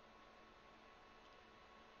 2.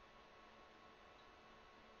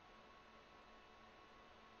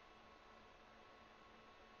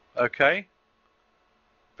 Okay?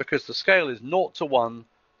 because the scale is 0 to 1,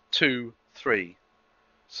 2, 3.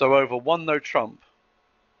 So over 1 no trump.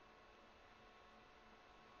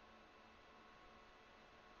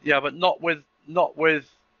 Yeah, but not with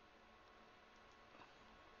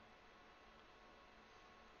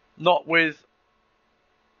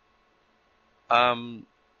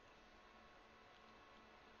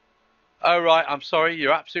oh right, I'm sorry,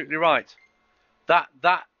 you're absolutely right.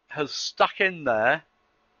 That has stuck in there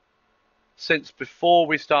since before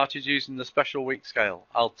we started using the special week scale.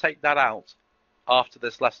 I'll take that out after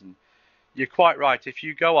this lesson. You're quite right. If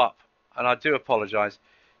you go up, and I do apologise,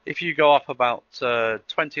 if you go up about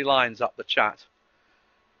 20 lines up the chat,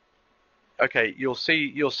 okay, you'll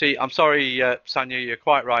see. I'm sorry, Sanya, you're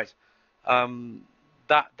quite right.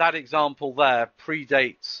 That example there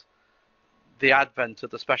predates the advent of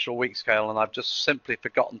the special week scale, and I've just simply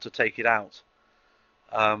forgotten to take it out.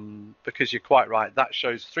 Because you're quite right, that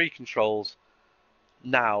shows 3 controls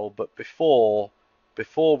now, but before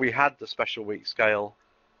we had the special week scale,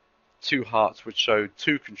 2 hearts would show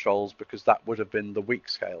 2 controls because that would have been the week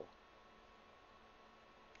scale.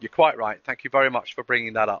 You're quite right. Thank you very much for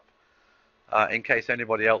bringing that up, in case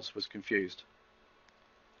anybody else was confused.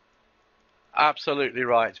 Absolutely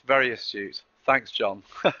right. Very astute. Thanks, John.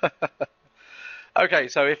 Okay,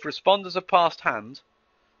 so if responders are passed hand,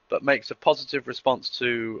 but makes a positive response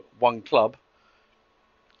to 1 club,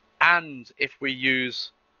 and if we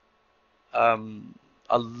use a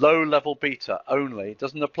low-level beta only, it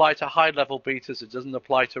doesn't apply to high-level betas, it doesn't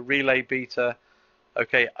apply to relay beta,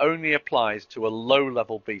 okay, only applies to a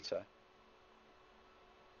low-level beta,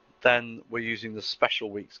 then we're using the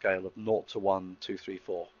special week scale of 0 to 1, 2, 3,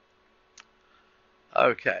 4.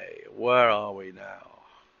 Okay, where are we now?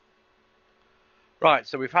 Right,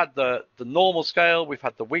 so we've had the normal scale, we've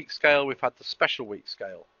had the week scale, we've had the special week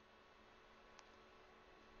scale.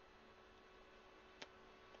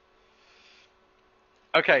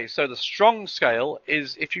 Okay, so the strong scale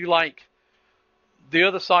is, if you like, the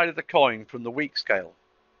other side of the coin from the weak scale.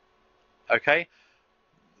 Okay,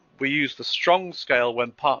 we use the strong scale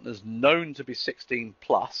when partner's known to be 16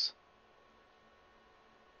 plus,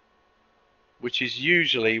 which is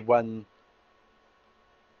usually when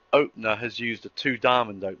opener has used a 2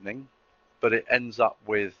 diamond opening, but it ends up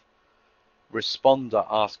with responder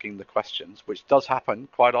asking the questions, which does happen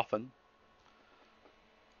quite often.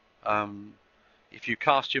 If you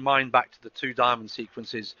cast your mind back to the 2 diamond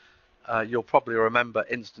sequences, you'll probably remember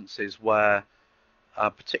instances where,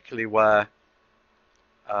 particularly where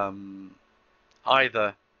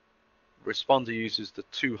either responder uses the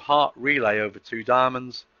 2 heart relay over 2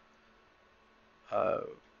 diamonds,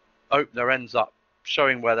 opener ends up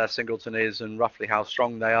showing where their singleton is and roughly how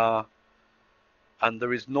strong they are, and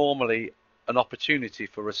there is normally an opportunity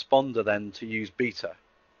for responder then to use beta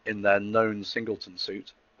in their known singleton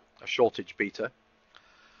suit, a shortage beta,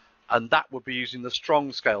 and that would be using the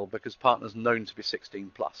strong scale because partner's known to be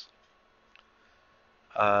 16 plus.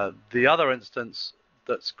 The other instance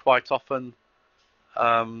that's quite often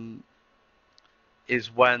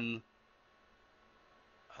is when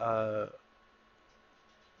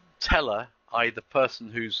teller, i.e. the person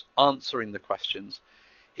who's answering the questions,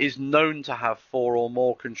 is known to have 4 or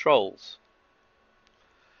more controls.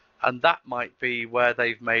 And that might be where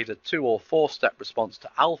they've made a 2 or 4 step response to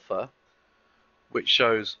alpha, which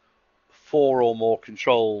shows 4 or more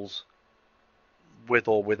controls with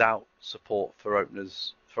or without support for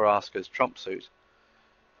openers, for askers trump suit.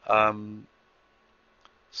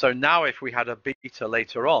 So now if we had a beta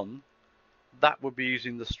later on, that would be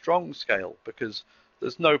using the strong scale, because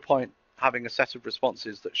there's no point having a set of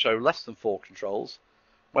responses that show less than 4 controls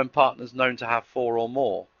when partner's known to have 4 or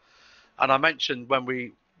more. And I mentioned when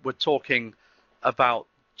we were talking about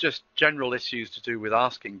just general issues to do with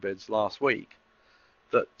asking bids last week,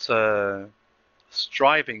 that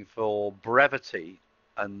striving for brevity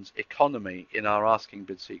and economy in our asking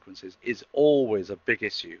bid sequences is always a big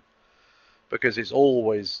issue, because it's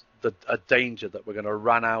always a danger that we're going to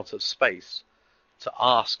run out of space to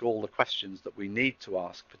ask all the questions that we need to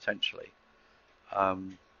ask potentially.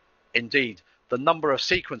 Indeed, the number of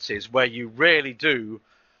sequences where you really do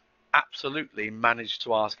absolutely manage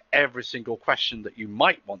to ask every single question that you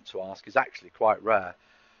might want to ask is actually quite rare,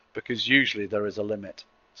 because usually there is a limit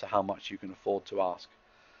to how much you can afford to ask.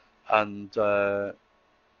 And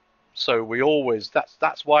so we always,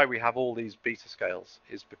 that's why we have all these beta scales,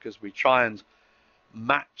 is because we try and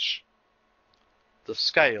match the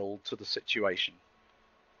scale to the situation.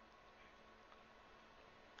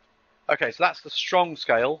 Okay, so that's the strong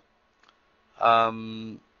scale.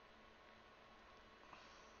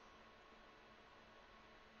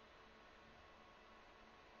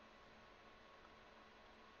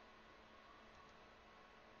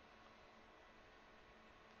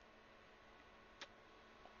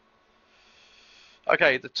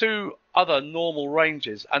 Okay, the two other normal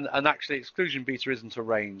ranges, and actually exclusion beta isn't a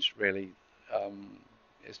range really.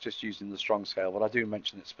 It's just using the strong scale, but I do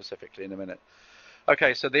mention it specifically in a minute.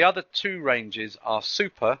 Okay, so the other two ranges are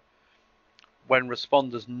super, when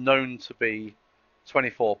responders known to be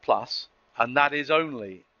 24 plus, and that is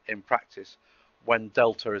only in practice when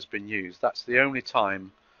delta has been used. That's the only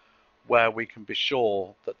time where we can be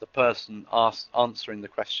sure that the person answering the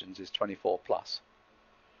questions is 24 plus.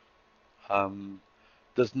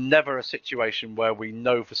 There's never a situation where we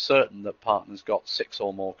know for certain that partner's got 6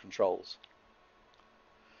 or more controls.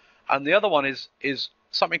 And the other one is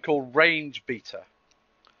something called range beta,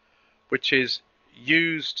 which is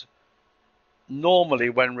used normally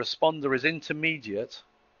when responder is intermediate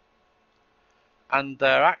and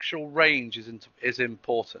their actual range is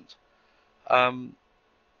important.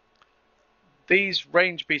 These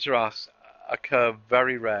range beta asks occur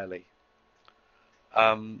very rarely,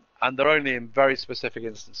 and they're only in very specific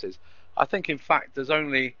instances. I think, in fact, there's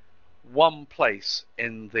only one place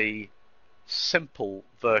in the simple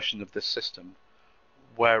version of this system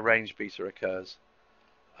where range beta occurs.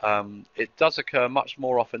 It does occur much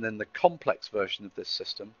more often in the complex version of this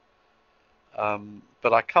system,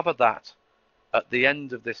 but I cover that at the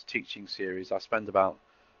end of this teaching series. I spend about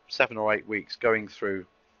 7 or 8 weeks going through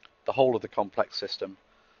the whole of the complex system,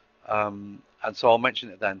 and so I'll mention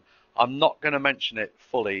it then. I'm not going to mention it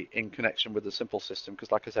fully in connection with the simple system because,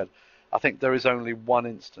 like I said, I think there is only one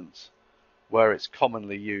instance where it's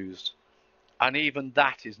commonly used, and even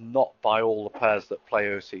that is not by all the pairs that play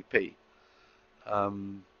OCP.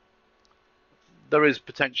 There is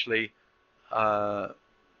potentially, I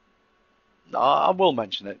will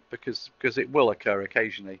mention it because it will occur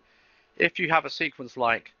occasionally. If you have a sequence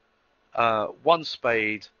like 1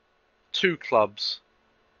 spade, 2 clubs,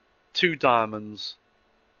 2 diamonds,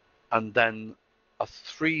 and then a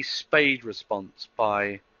 3 spade response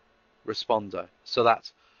by responder. So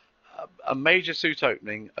that's a major suit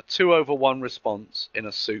opening, a 2/1 response in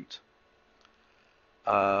a suit,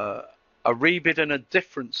 a rebid in a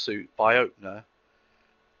different suit by opener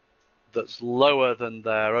that's lower than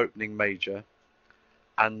their opening major,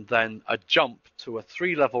 and then a jump to a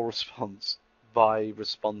 3-level response by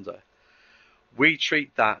responder. We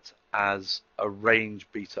treat that as a range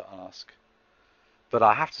beta ask. But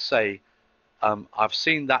I have to say, I've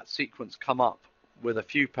seen that sequence come up with a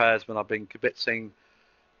few pairs when I've been kibitzing,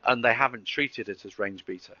 and they haven't treated it as range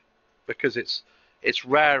beta because it's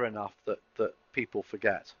rare enough that people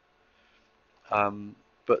forget.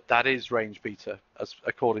 But that is range beta as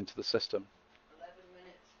according to the system. 11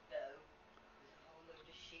 minutes ago, there's a whole load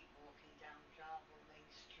of sheep walking down Jarvel Main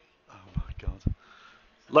Street. Oh my God.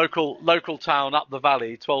 Local town up the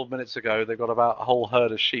valley 12 minutes ago, they've got about a whole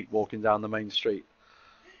herd of sheep walking down the main street.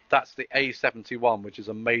 That's the A71, which is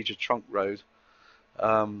a major trunk road.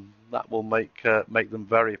 That will make them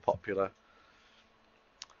very popular.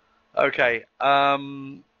 Okay.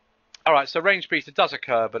 All right. So range beta does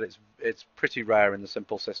occur, but it's pretty rare in the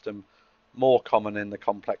simple system. More common in the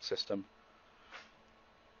complex system.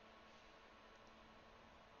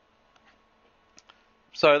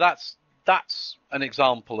 So that's an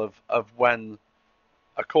example of when,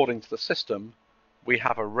 according to the system, we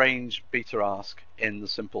have a range beta ask in the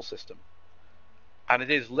simple system. And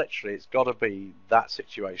it is literally, it's got to be that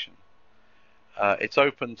situation. It's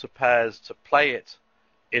open to pairs to play it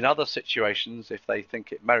in other situations if they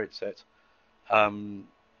think it merits it.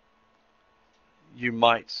 You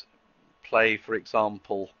might play, for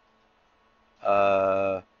example,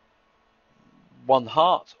 1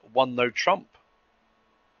 heart, 1 no trump,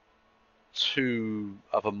 2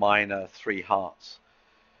 of a minor, 3 hearts.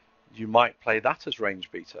 You might play that as range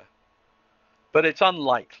beta. But it's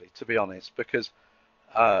unlikely, to be honest, because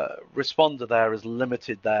responder there has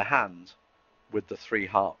limited their hand with the 3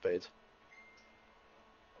 heart bid.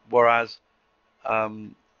 Whereas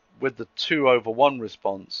with the 2/1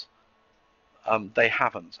 response, they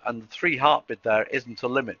haven't. And the 3 heart bid there isn't a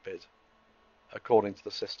limit bid, according to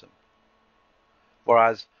the system.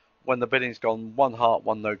 Whereas when the bidding's gone 1 heart,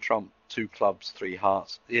 1 no trump, 2 clubs, 3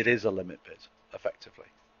 hearts, it is a limit bid, effectively.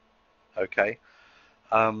 Okay?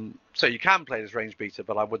 So you can play it as range beta,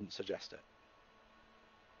 but I wouldn't suggest it.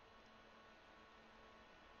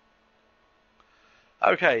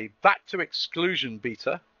 Okay, back to exclusion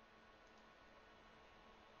beta.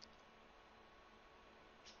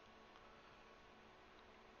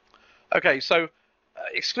 Okay, so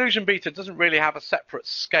exclusion beta doesn't really have a separate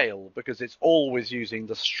scale because it's always using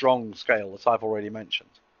the strong scale that I've already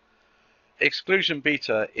mentioned. Exclusion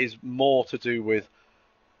beta is more to do with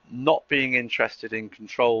not being interested in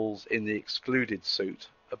controls in the excluded suit,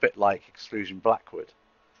 a bit like exclusion Blackwood.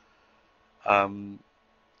 And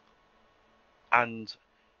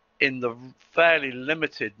in the fairly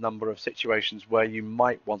limited number of situations where you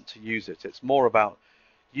might want to use it, it's more about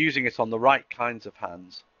using it on the right kinds of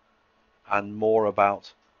hands and more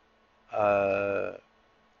about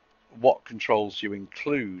what controls you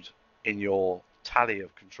include in your tally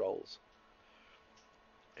of controls.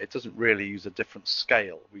 It doesn't really use a different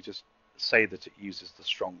scale. We just say that it uses the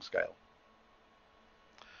strong scale.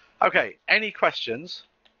 Okay, any questions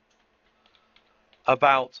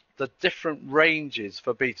about the different ranges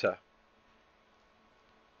for beta?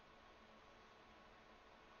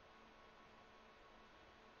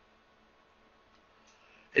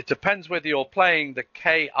 It depends whether you're playing the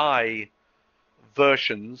KI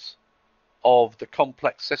versions of the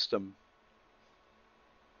complex system.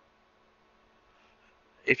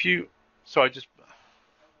 If you, sorry, just,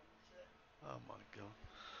 oh my God.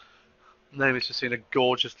 Naomi's just seen a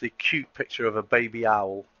gorgeously cute picture of a baby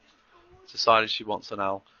owl. Decided she wants an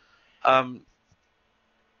owl.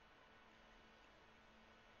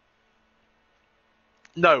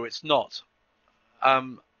 No, it's not.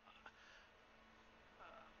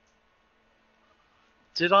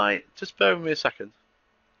 Did I, just bear with me a second.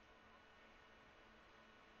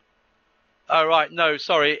 Oh, right, no,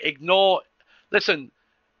 sorry, ignore, listen,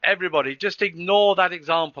 everybody, just ignore that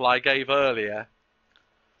example I gave earlier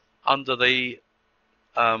under the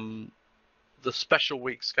special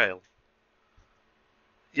week scale.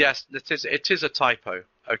 Yes, it is a typo,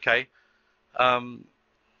 okay? All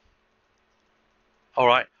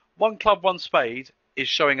right, one club, one spade is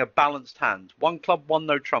showing a balanced hand. One club, one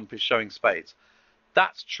no trump is showing spades.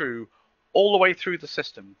 That's true all the way through the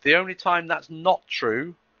system. The only time that's not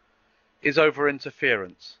true is over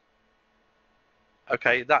interference.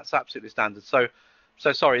 Okay, that's absolutely standard. So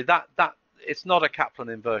sorry, that it's not a Kaplan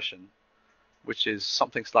inversion, which is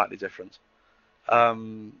something slightly different.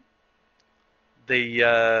 Okay,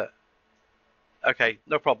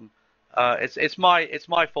 no problem. It's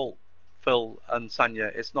my fault, Phil and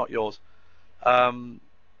Sanya. It's not yours.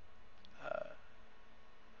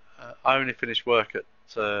 I only finished work at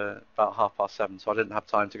about 7:30, so I didn't have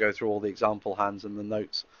time to go through all the example hands and the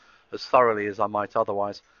notes as thoroughly as I might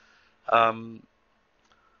otherwise.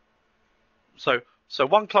 So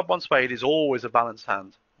one club, one spade is always a balanced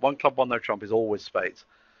hand. One club, one no trump is always spades.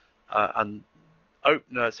 And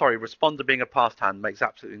responder being a passed hand makes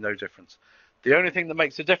absolutely no difference. The only thing that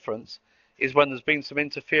makes a difference is when there's been some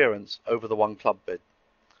interference over the one club bid.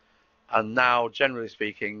 And now, generally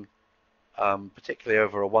speaking, particularly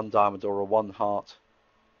over a one diamond or a one heart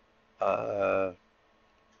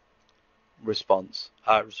response,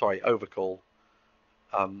 overcall,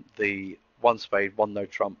 the one spade, one no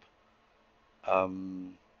trump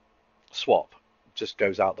swap just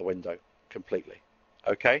goes out the window completely.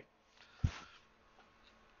 Okay?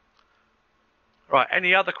 Right,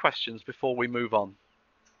 any other questions before we move on?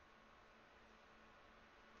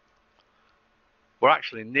 We're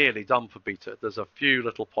actually nearly done for beta. There's a few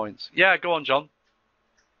little points. Yeah, go on, John.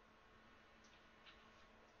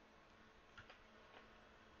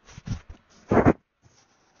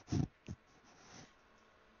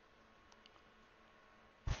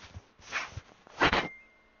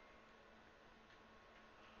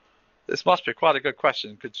 This must be quite a good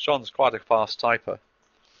question because John's quite a fast typer.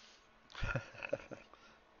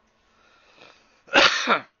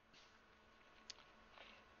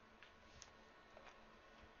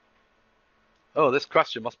 Oh, this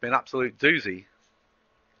question must be an absolute doozy.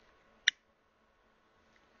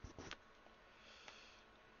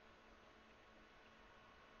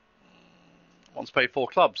 Once paid 4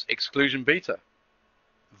 clubs. Exclusion beta.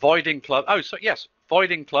 Voiding club. Oh, so yes,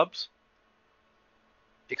 voiding clubs.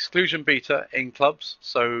 Exclusion beta in clubs.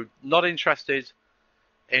 So not interested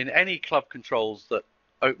in any club controls that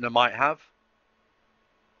opener might have.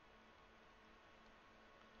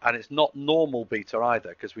 And it's not normal beta either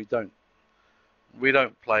because we don't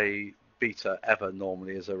play beta ever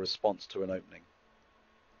normally as a response to an opening.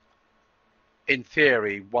 In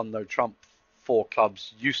theory, one no trump, 4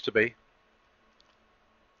 clubs used to be.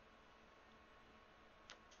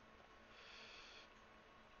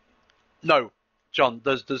 No, John,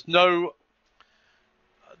 there's no.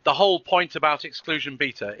 The whole point about exclusion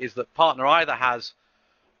beta is that partner either has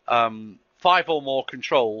 5 or more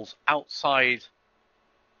controls outside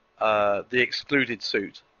the excluded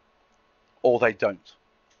suit, or they don't.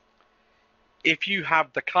 If you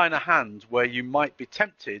have the kind of hand where you might be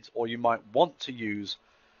tempted or you might want to use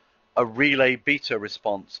a relay beta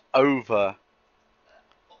response over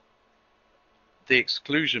the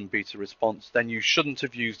exclusion beta response, then you shouldn't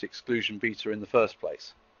have used exclusion beta in the first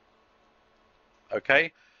place.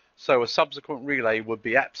 Okay, so a subsequent relay would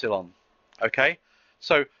be epsilon. Okay,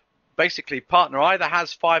 so basically partner either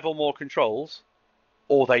has 5 or more controls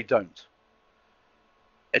or they don't.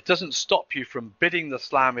 It doesn't stop you from bidding the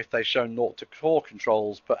slam if they show 0 to 4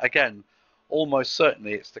 controls, but again, almost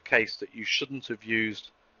certainly it's the case that you shouldn't have used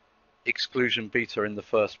exclusion beta in the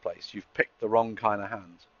first place. You've picked the wrong kind of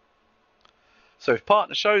hand. So if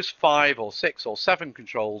partner shows 5 or 6 or 7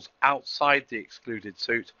 controls outside the excluded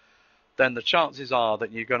suit, then the chances are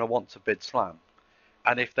that you're going to want to bid slam.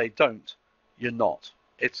 And if they don't, you're not.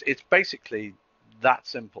 It's basically that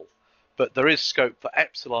simple. But there is scope for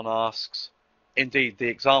epsilon asks. Indeed, the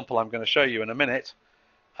example I'm going to show you in a minute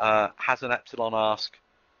has an epsilon ask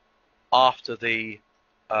after the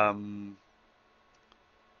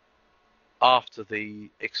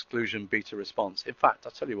exclusion beta response. In fact,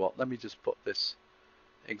 I'll tell you what, let me just put this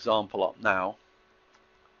example up now.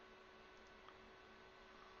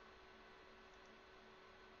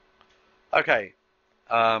 Okay,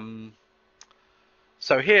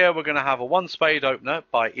 so here we're going to have a 1 spade opener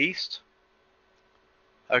by east,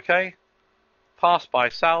 okay, pass by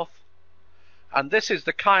south, and this is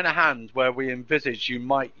the kind of hand where we envisage you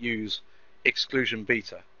might use exclusion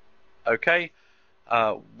beta, okay.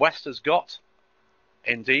 West has got,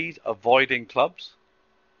 indeed, avoiding clubs,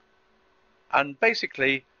 and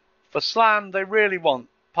basically for slam they really want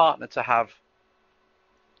partner to have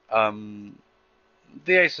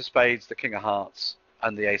the ace of spades, the king of hearts,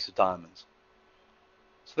 and the ace of diamonds.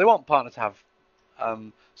 So they want partner to have,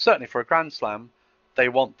 certainly for a grand slam, they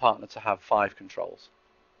want partner to have 5 controls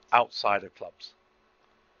outside of clubs.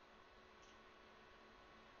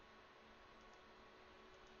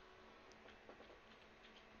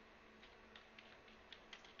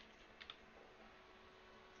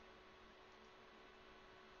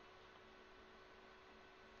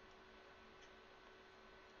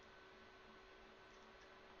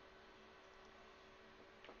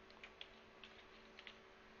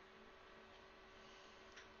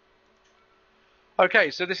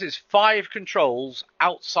 Okay, so this is 5 controls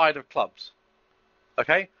outside of clubs.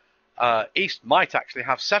 Okay, East might actually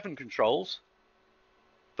have 7 controls,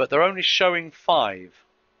 but they're only showing 5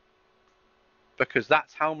 because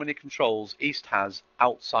that's how many controls East has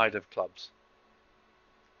outside of clubs.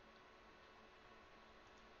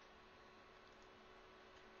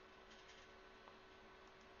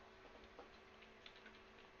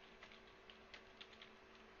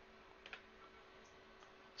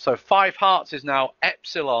 So 5 hearts is now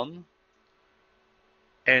epsilon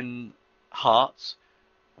in hearts.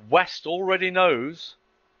 West already knows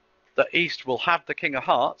that East will have the king of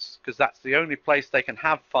hearts because that's the only place they can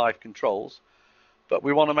have 5 controls. But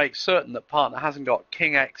we want to make certain that partner hasn't got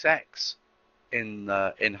king XX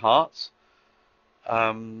in hearts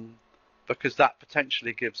because that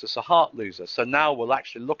potentially gives us a heart loser. So now we're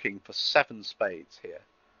actually looking for 7 spades here.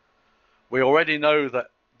 We already know that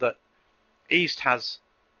East has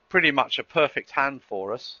pretty much a perfect hand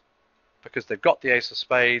for us because they've got the ace of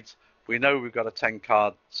spades. We know we've got a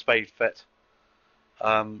 10-card spade fit.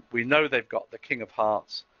 We know they've got the king of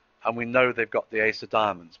hearts, and we know they've got the ace of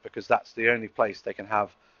diamonds because that's the only place they can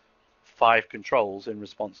have 5 controls in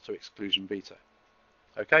response to exclusion beta.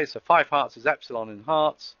 Okay, so 5 hearts is epsilon in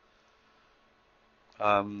hearts.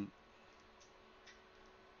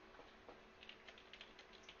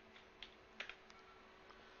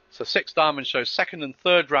 So 6 diamonds shows 2nd and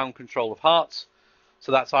 3rd round control of hearts.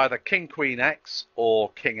 So that's either king, queen X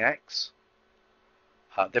or king X.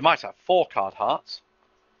 They might have 4-card hearts.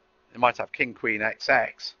 They might have king, queen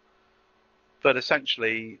XX. But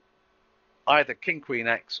essentially, either king, queen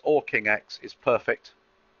X or king X is perfect.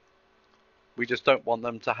 We just don't want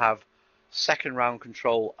them to have 2nd round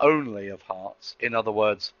control only of hearts. In other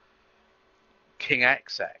words, king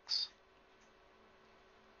XX.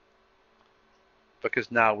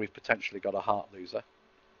 Because now we've potentially got a heart loser.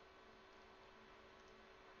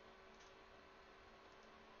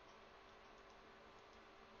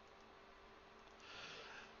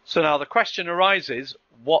 So now the question arises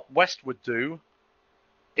what West would do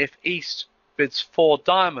if East bids 4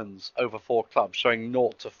 diamonds over 4 clubs, showing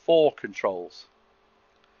 0 to 4 controls.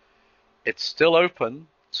 It's still open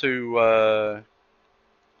to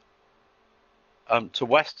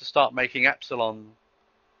West to start making epsilon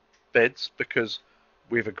bids because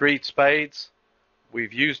we've agreed spades,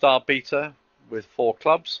 we've used our beta with 4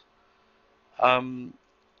 clubs.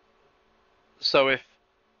 So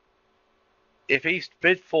if East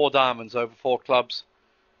bid 4 diamonds over 4 clubs,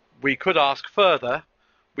 we could ask further.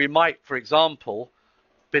 We might, for example,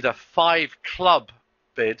 bid a 5 club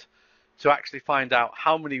bid to actually find out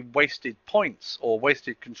how many wasted points or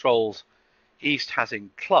wasted controls East has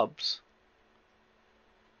in clubs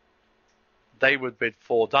they would bid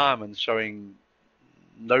 4 diamonds, showing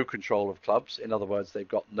no control of clubs. In other words, they've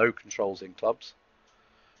got no controls in clubs.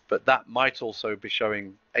 But that might also be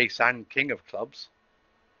showing ace and king of clubs.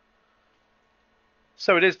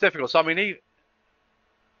 So it is difficult. So I mean,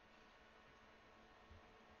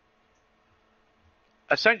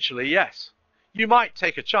 essentially, yes, you might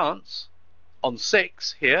take a chance on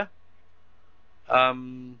 6 here,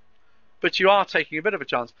 but you are taking a bit of a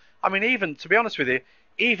chance. I mean, even to be honest with you,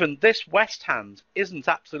 even this West hand isn't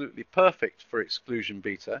absolutely perfect for exclusion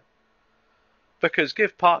beta, because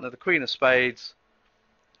give partner the Queen of Spades,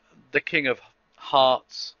 the King of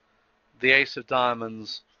Hearts, the Ace of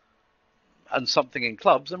Diamonds, and something in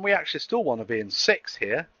clubs, and we actually still want to be in 6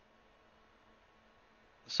 here.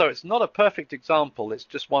 So it's not a perfect example, it's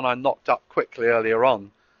just one I knocked up quickly earlier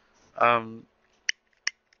on.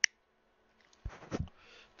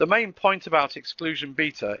 The main point about exclusion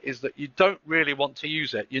beta is that you don't really want to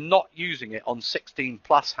use it. You're not using it on 16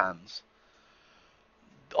 plus hands.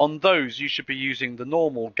 On those, you should be using the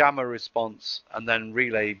normal gamma response and then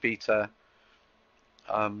relay beta.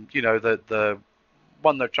 You know, the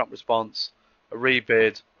one no trump response, a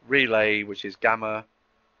rebid, relay, which is gamma,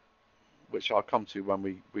 which I'll come to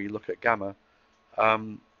when we look at gamma,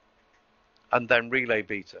 and then relay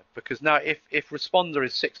beta. Because now if responder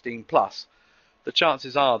is 16 plus, the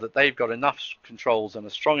chances are that they've got enough controls and a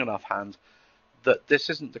strong enough hand that this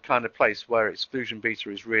isn't the kind of place where exclusion beta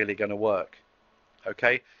is really going to work.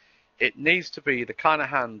 Okay, it needs to be the kind of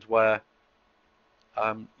hand where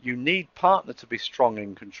you need partner to be strong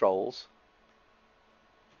in controls,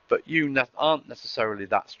 but you aren't necessarily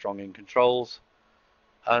that strong in controls,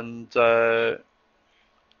 and you're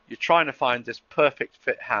trying to find this perfect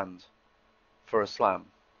fit hand for a slam.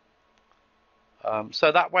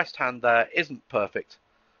 So that West hand there isn't perfect.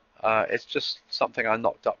 It's just something I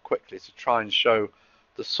knocked up quickly to try and show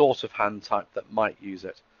the sort of hand type that might use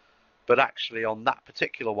it. But actually on that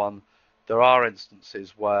particular one, there are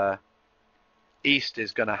instances where East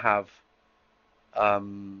is going to have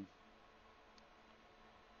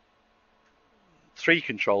 3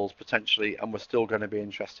 controls potentially, and we're still going to be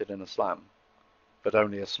interested in a slam, but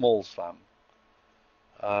only a small slam.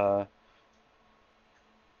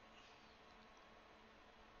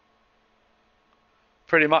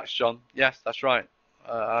 Pretty much, John. Yes, that's right.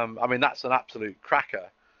 I mean, that's an absolute cracker.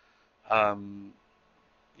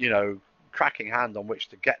 You know, cracking hand on which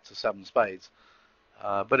to get to 7 spades.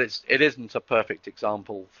 But it isn't a perfect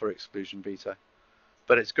example for exclusion beta.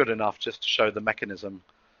 But it's good enough just to show the mechanism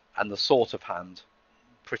and the sort of hand,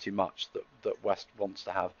 pretty much, that West wants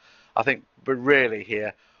to have. I think, but really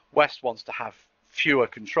here, West wants to have fewer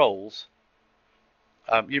controls.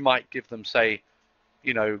 You might give them, say,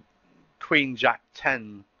 you know, Queen Jack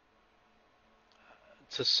 10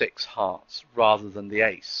 to 6 hearts rather than the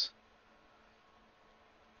ace.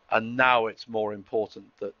 And now it's more important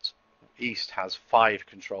that East has 5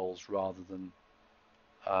 controls rather than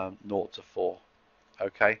 0 to 4.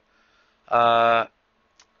 Okay.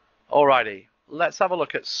 Alrighty. Let's have a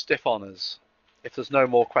look at stiff honors, if there's no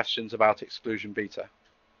more questions about exclusion beta.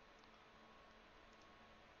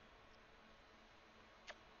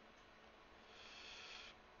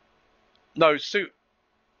 No, the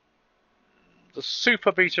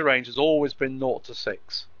super beta range has always been 0 to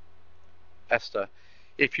 6. Esther,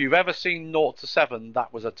 if you've ever seen 0 to 7,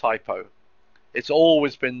 that was a typo. It's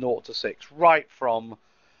always been 0 to 6, right from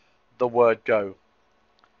the word go.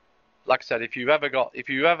 Like I said, if you've ever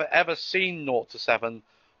seen 0 to 7,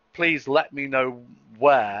 please let me know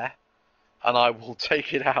where, and I will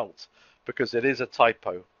take it out, because it is a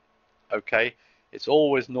typo. Okay, it's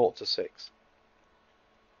always 0 to 6.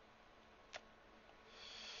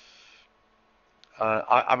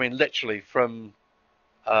 I mean, literally from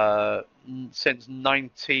since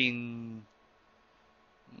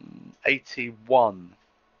 1981,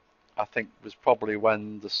 I think was probably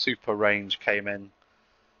when the super range came in.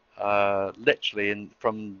 Literally,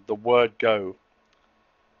 from the word go,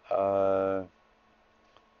 that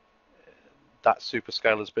super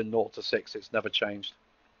scale has been 0 to 6. It's never changed.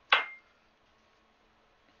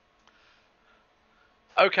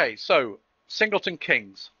 Okay, so Singleton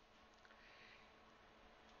Kings.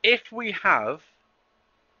 If we have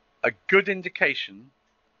a good indication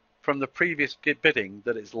from the previous bidding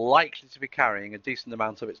that it's likely to be carrying a decent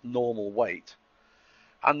amount of its normal weight,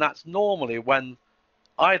 and that's normally when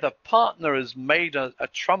either partner has made a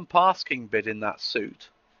trump asking bid in that suit,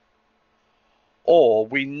 or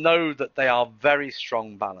we know that they are very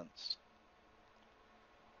strong balanced.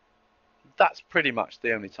 That's pretty much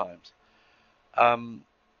the only times.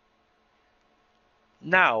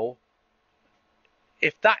 Now,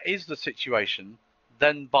 if that is the situation,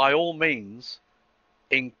 then by all means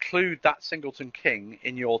include that singleton king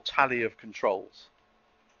in your tally of controls.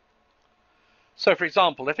 So for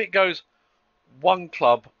example, if it goes 1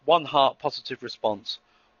 club, 1 heart positive response,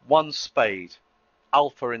 1 spade,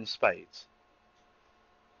 alpha in spades,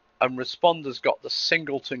 and responder's got the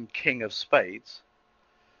singleton king of spades,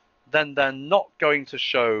 then they're not going to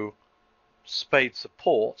show spade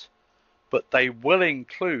support, but they will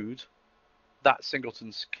include that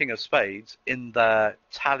singleton's king of spades in their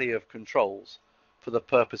tally of controls for the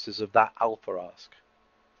purposes of that alpha ask.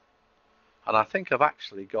 And I think I've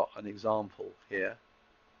actually got an example here.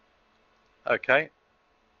 Okay.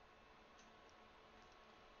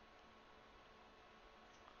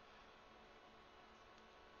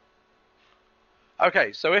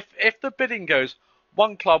 Okay, so if the bidding goes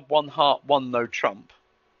 1 club, 1 heart, 1 no trump,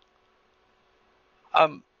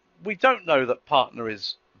 we don't know that partner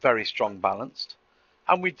is very strong balanced,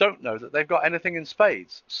 and we don't know that they've got anything in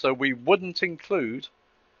spades, so we wouldn't include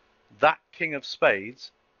that king of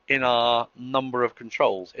spades in our number of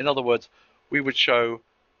controls. In other words, we would show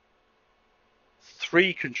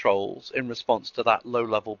 3 controls in response to that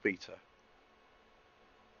low-level beta.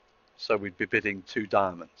 So we'd be bidding 2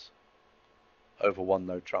 diamonds over 1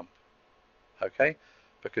 no trump, okay?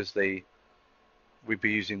 Because we'd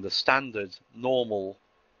be using the standard normal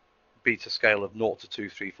beta scale of 0 to 2,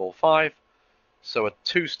 3, 4, 5. So a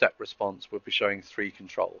 2-step response would be showing 3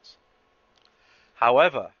 controls.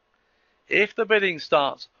 However, if the bidding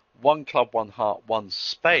starts 1 club, 1 heart, 1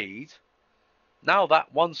 spade, now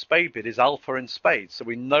that 1 spade bid is alpha in spades, so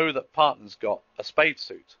we know that partner's got a spade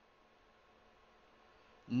suit.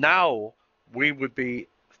 Now we would be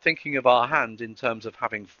thinking of our hand in terms of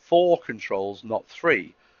having 4 controls, not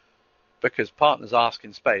 3, because partner's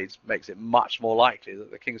asking spades makes it much more likely that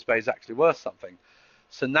the king of spades is actually worth something.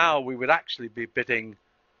 So now we would actually be bidding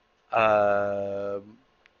 2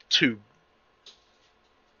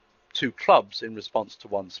 clubs in response to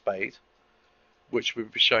 1 spade, which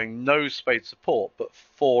would be showing no spade support, but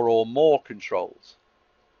 4 or more controls.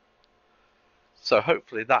 So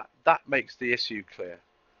hopefully that makes the issue clear.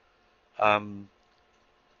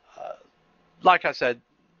 Like I said,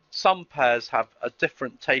 some pairs have a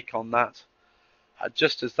different take on that,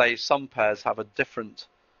 just as some pairs have a different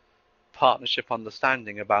partnership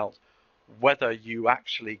understanding about whether you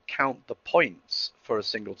actually count the points for a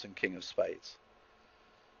singleton king of spades.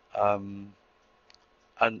 And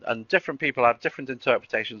different people have different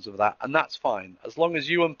interpretations of that, and that's fine. As long as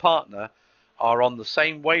you and partner are on the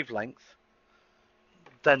same wavelength,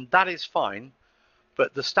 then that is fine.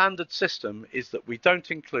 But the standard system is that we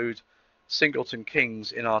don't include singleton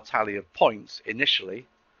kings in our tally of points initially,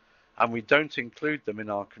 and we don't include them in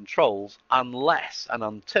our controls unless and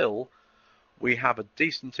until we have a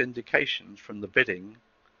decent indication from the bidding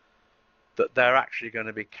that they're actually going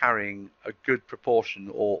to be carrying a good proportion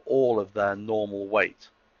or all of their normal weight.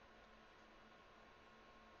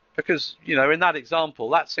 Because, you know, in that example,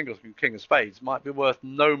 that singleton king of spades might be worth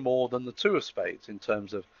no more than the 2 of spades in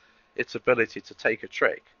terms of its ability to take a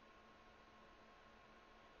trick.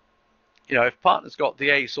 You know, if partner's got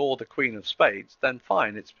the ace or the queen of spades, then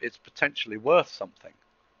fine, it's potentially worth something.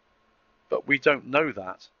 But we don't know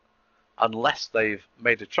that unless they've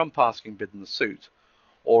made a trump asking bid in the suit,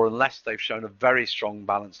 or unless they've shown a very strong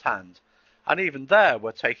balanced hand. And even there,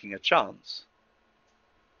 we're taking a chance.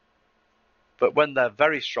 But when they're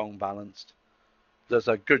very strong balanced, there's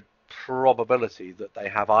a good probability that they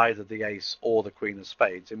have either the ace or the queen of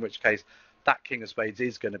spades, in which case that king of spades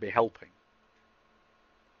is going to be helping.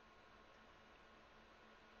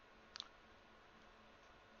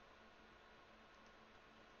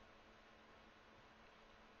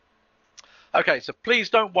 Okay, so please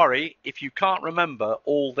don't worry if you can't remember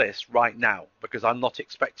all this right now, because I'm not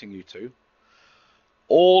expecting you to.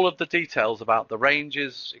 All of the details about the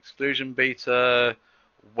ranges, exclusion beta,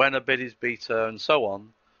 when a bid is beta, and so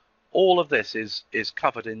on, all of this is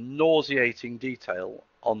covered in nauseating detail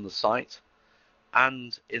on the site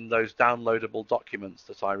and in those downloadable documents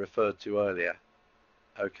that I referred to earlier.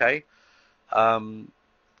 Okay?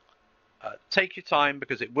 Take your time,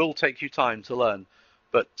 because it will take you time to learn.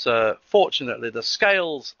 But fortunately, the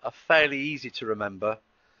scales are fairly easy to remember.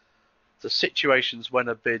 The situations when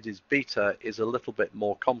a bid is beta is a little bit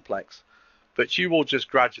more complex, but you will just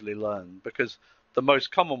gradually learn, because the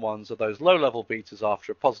most common ones are those low-level betas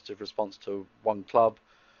after a positive response to 1 club,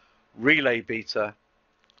 relay beta,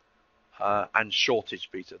 and shortage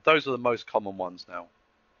beta. Those are the most common ones now.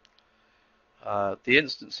 The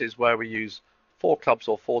instances where we use 4 clubs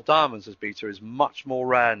or 4 diamonds as beta is much more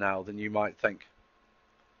rare now than you might think.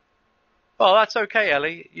 Well, that's okay,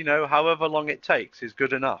 Ellie. You know, however long it takes is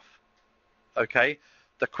good enough. Okay,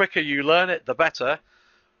 the quicker you learn it, the better.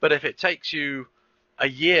 But if it takes you a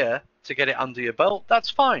year to get it under your belt, that's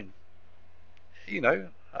fine. You know,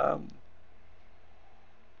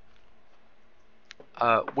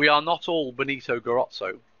 we are not all Benito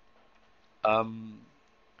Garozzo. Um,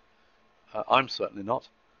 I'm certainly not.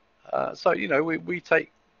 So, we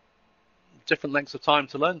take different lengths of time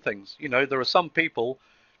to learn things. There are some people.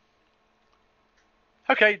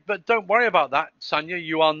 Okay, but don't worry about that, Sanya.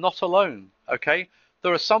 You are not alone. Okay,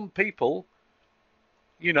 there are some people,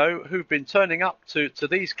 who've been turning up to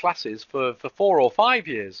these classes for 4 or 5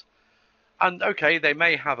 years. And okay, they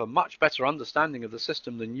may have a much better understanding of the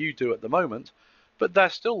system than you do at the moment, but they're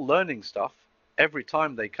still learning stuff every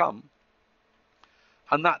time they come.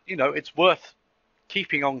 And that, it's worth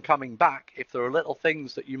keeping on coming back if there are little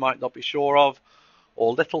things that you might not be sure of,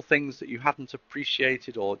 or little things that you hadn't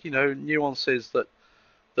appreciated, or, nuances that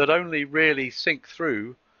only really sink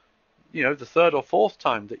through, the third or fourth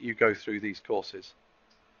time that you go through these courses.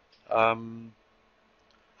 And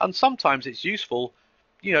sometimes it's useful,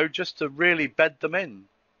 just to really bed them in,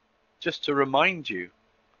 just to remind you,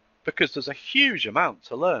 because there's a huge amount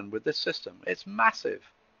to learn with this system. It's massive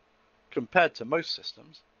compared to most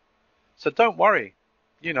systems. So don't worry,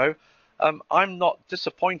 I'm not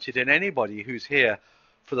disappointed in anybody who's here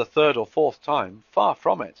for the third or fourth time. Far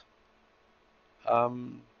from it.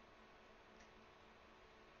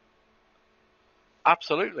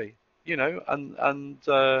 Absolutely, yeah,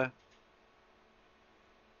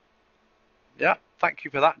 thank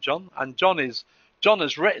you for that, John. And John has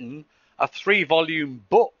written a 3-volume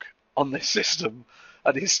book on this system,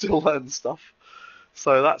 and he still learns stuff.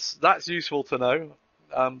 So that's useful to know.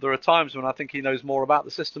 There are times when I think he knows more about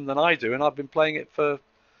the system than I do, and I've been playing it for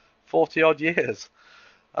 40 odd years,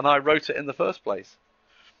 and I wrote it in the first place.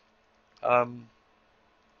 I mean,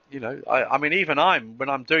 even when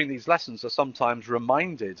I'm doing these lessons, are sometimes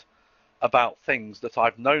reminded about things that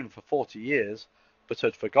I've known for 40 years but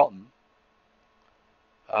had forgotten.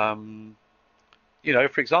 For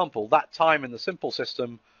example, that time in the simple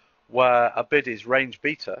system where a bid is range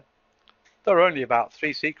beta, there are only about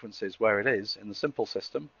 3 sequences where it is in the simple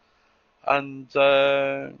system. And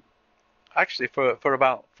actually, for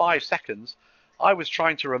about 5 seconds, I was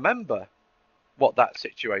trying to remember what that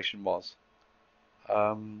situation was,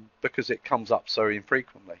 because it comes up so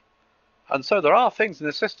infrequently. And so there are things in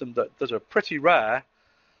the system that are pretty rare,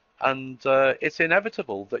 and it's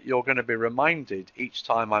inevitable that you're going to be reminded each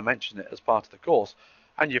time I mention it as part of the course,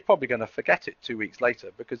 and you're probably going to forget it 2 weeks later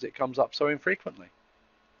because it comes up so infrequently.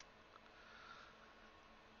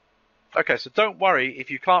 Okay, so don't worry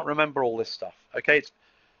if you can't remember all this stuff. Okay, it's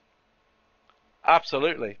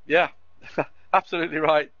absolutely, yeah, absolutely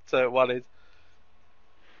right, Walid.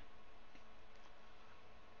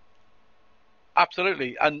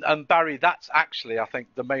 Absolutely, and Barry, that's actually, I think,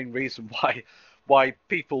 the main reason why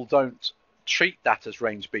people don't treat that as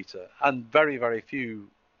range beta, and very, very few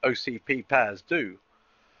OCP pairs do,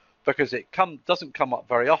 because it doesn't come up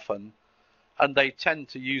very often, and they tend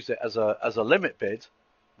to use it as a limit bid,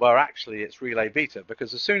 where actually it's relay beta,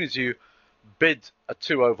 because as soon as you bid a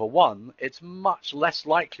 2/1, it's much less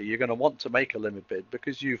likely you're going to want to make a limit bid,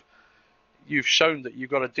 because you've shown that you've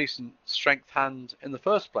got a decent strength hand in the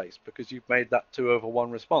first place, because you've made that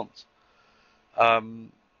 2/1 response.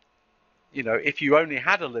 If you only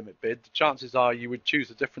had a limit bid, the chances are you would choose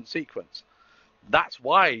a different sequence. That's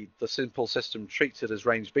why the simple system treats it as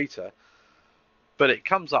range beta, but it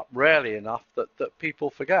comes up rarely enough that people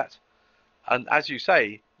forget. And as you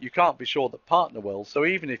say, you can't be sure that partner will. So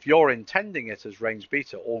even if you're intending it as range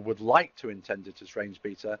beta, or would like to intend it as range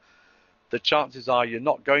beta, the chances are you're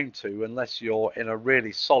not going to, unless you're in a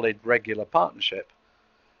really solid regular partnership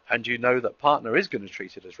and you know that partner is going to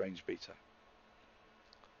treat it as range beta.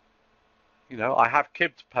 I have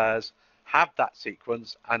kibbed pairs have that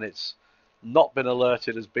sequence, and it's not been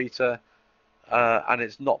alerted as beta, and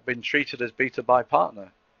it's not been treated as beta by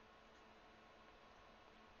partner.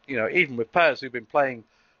 Even with pairs who've been playing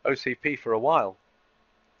OCP for a while.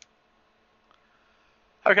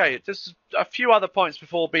 Okay, just a few other points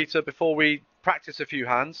before beta, before we practice a few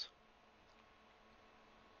hands.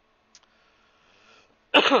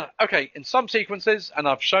 Okay, in some sequences, and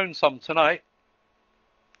I've shown some tonight,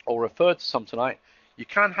 or referred to some tonight, you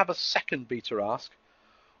can have a second beta ask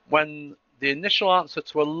when the initial answer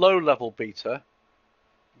to a low-level beta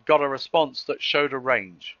got a response that showed a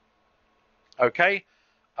range. Okay?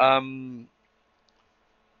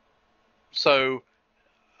 So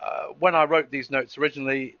when I wrote these notes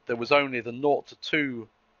originally, there was only the 0 to 2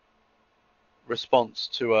 response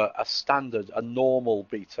to a standard, a normal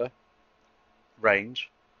beta range.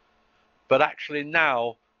 But actually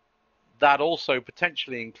now that also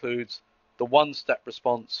potentially includes the one-step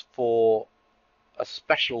response for a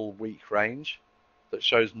special weak range that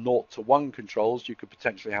shows 0 to 1 controls. You could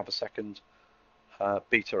potentially have a second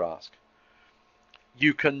beta ask.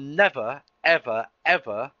 You can never, ever,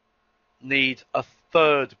 ever need a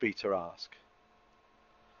third beta ask,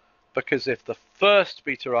 because if the first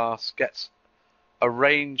beta ask gets a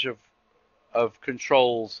range of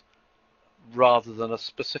controls rather than a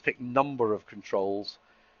specific number of controls,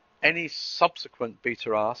 any subsequent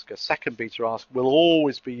beta ask, a second beta ask, will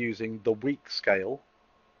always be using the weak scale,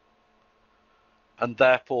 and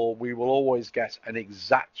therefore we will always get an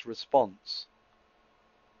exact response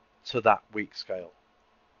to that weak scale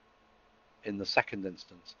in the second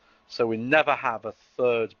instance. So we never have a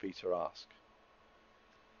third beta ask.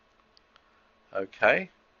 Okay.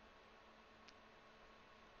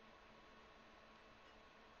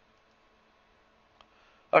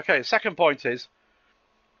 Okay, second point is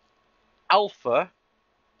alpha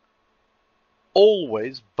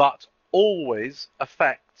always, but always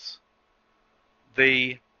affects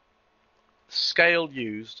the scale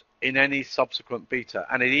used in any subsequent beta,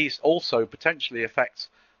 and it also potentially affects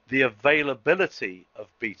the availability of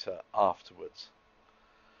beta afterwards.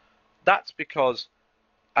 That's because,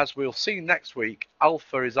 as we'll see next week,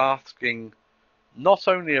 alpha is asking not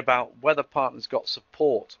only about whether partners got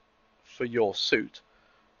support for your suit,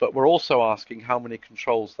 but we're also asking how many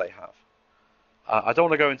controls they have. I don't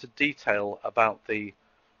want to go into detail about the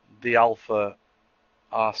alpha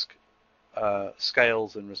ask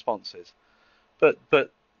scales and responses, but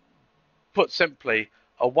put simply,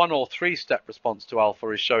 a 1 or 3 step response to alpha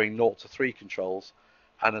is showing 0 to 3 controls,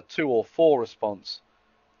 and a 2 or 4 response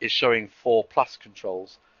is showing 4 plus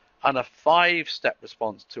controls, and a 5 step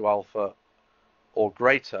response to alpha or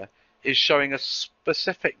greater is showing a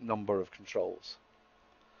specific number of controls.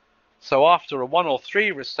 So after a 1 or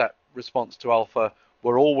 3 step response to alpha,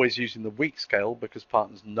 we're always using the weak scale because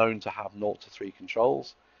partners known to have 0 to 3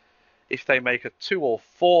 controls. If they make a 2 or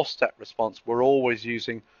 4 step response, we're always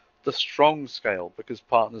using the strong scale because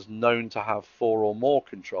partners known to have 4 or more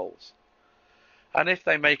controls. And if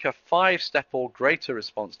they make a 5 step or greater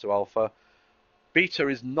response to alpha, beta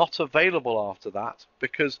is not available after that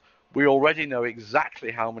because we already know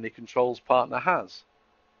exactly how many controls partner has,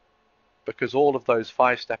 because all of those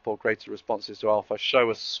 5 step or greater responses to alpha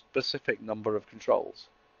show a specific number of controls.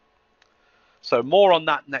 So more on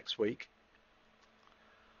that next week.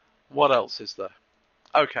 What else is there?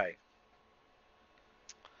 Okay,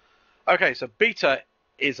 so beta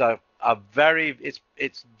is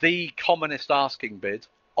it's the commonest asking bid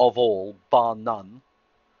of all, bar none.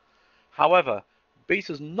 However,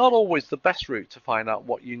 beta's not always the best route to find out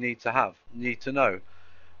what you need to know.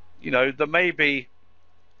 You know, there may be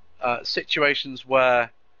situations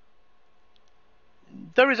where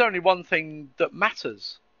there is only one thing that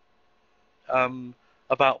matters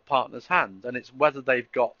about partner's hand, and it's whether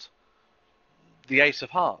they've got the ace of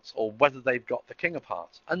hearts or whether they've got the king of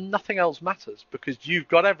hearts, and nothing else matters because you've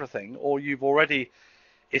got everything, or you've already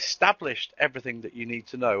established everything that you need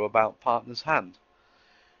to know about partner's hand.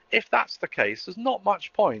 If that's the case, there's not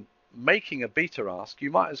much point making a beta ask.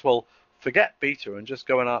 You might as well forget beta and just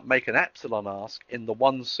go and make an epsilon ask in the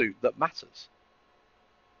one suit that matters.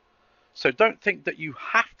 So don't think that you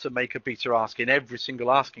have to make a beta ask in every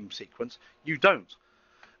single asking sequence. You don't.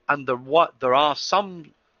 And there are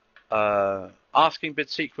some asking bid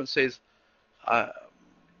sequences,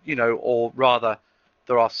 or rather,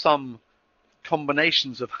 there are some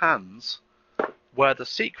combinations of hands where the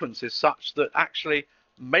sequence is such that actually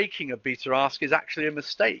making a beta ask is actually a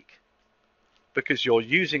mistake, because you're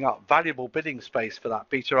using up valuable bidding space for that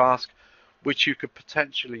beta ask, which you could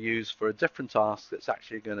potentially use for a different ask that's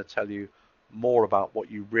actually going to tell you more about what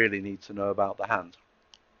you really need to know about the hand.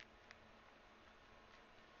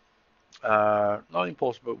 Not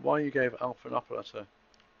important, but why you gave alpha an upper letter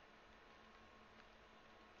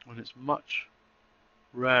when it's much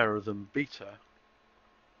rarer than beta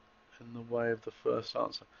in the way of the first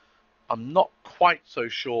answer? I'm not quite so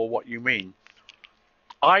sure what you mean.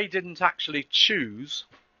 I didn't actually choose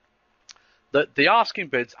that the asking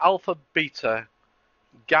bids alpha, beta,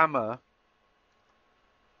 gamma,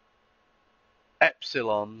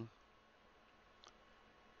 epsilon,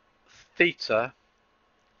 theta,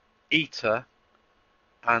 eta,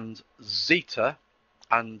 and zeta,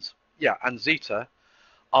 and zeta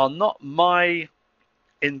are not my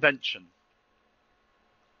invention.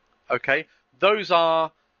 Okay, those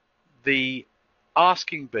are the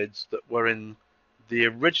asking bids that were in the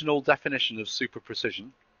original definition of super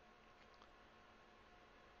precision.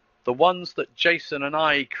 The ones that Jason and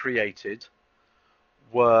I created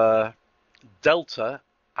were delta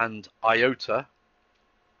and iota.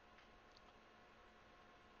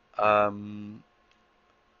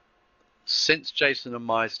 Since Jason and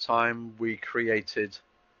my time, we created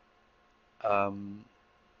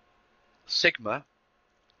sigma.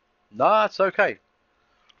 No, it's okay.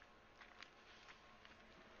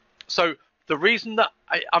 So the reason that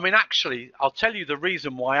I mean, actually, I'll tell you the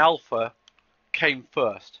reason why alpha came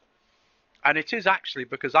first, and it is actually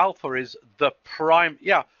because alpha is the prime.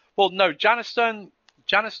 Yeah, well, no, Janistern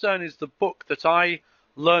is the book that I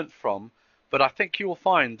learnt from, but I think you will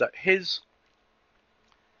find that his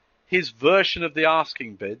version of the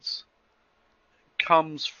asking bids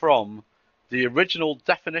comes from the original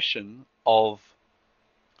definition of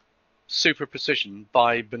super precision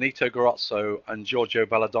by Benito Garozzo and Giorgio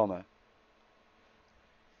Belladonna.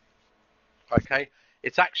 Okay,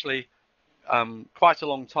 it's actually quite a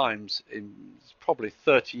long time, it's probably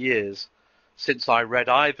 30 years since I read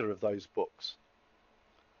either of those books.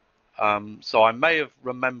 So I may have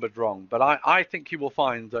remembered wrong, but I think you will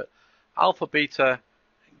find that alpha, beta,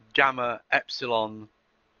 gamma, epsilon,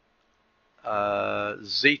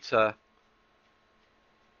 zeta,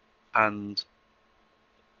 and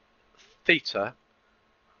theta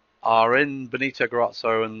are in Benito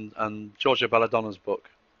Garozzo and Giorgio Belladonna's book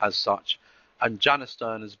as such, and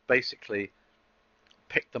Janistern has basically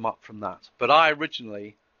picked them up from that. But I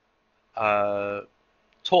originally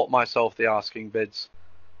taught myself the asking bids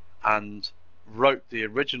and wrote the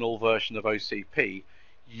original version of OCP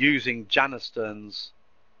using Janistern's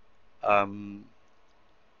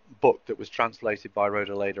book that was translated by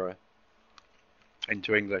Rhoda Lederer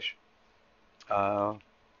into English. That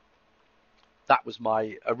was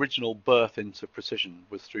my original birth into precision,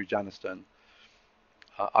 was through Janistern.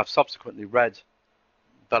 I've subsequently read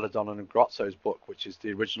Belladonna and Garozzo's book, which is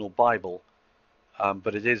the original Bible,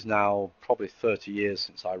 but it is now probably 30 years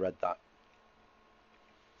since I read that.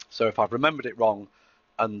 So if I've remembered it wrong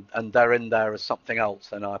and they're in there as something else,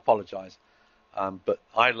 then I apologize. But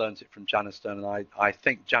I learned it from Janistern, and I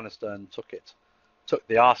think Janistern took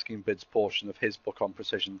the asking bids portion of his book on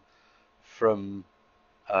precision from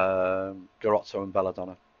Garozzo and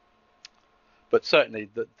Belladonna. But certainly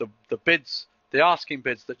the bids, the asking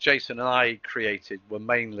bids that Jason and I created were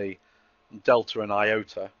mainly delta and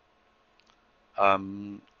iota.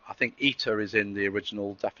 I think eta is in the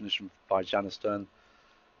original definition by Janistern.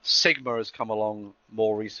 Sigma has come along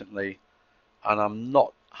more recently, and I'm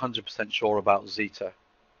not 100% sure about zeta.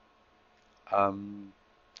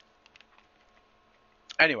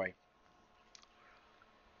 Anyway,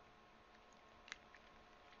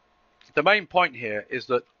 the main point here is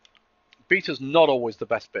that beta's not always the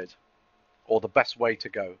best bid or the best way to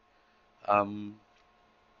go,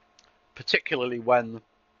 particularly when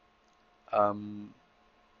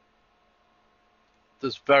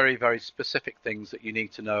there's very, very specific things that you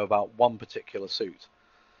need to know about one particular suit,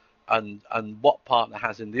 and what partner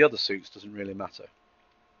has in the other suits doesn't really matter.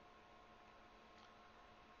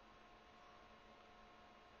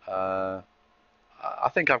 I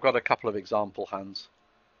think I've got a couple of example hands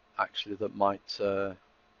actually that might show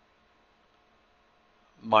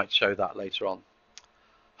that later on.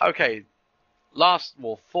 Okay,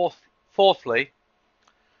 fourthly,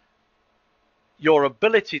 your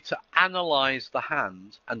ability to analyze the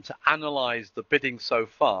hand and to analyze the bidding so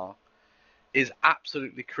far is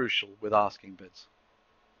absolutely crucial with asking bids.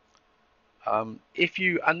 And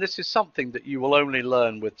this is something that you will only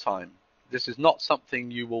learn with time. This is not something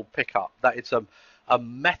you will pick up. That it's a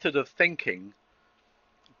method of thinking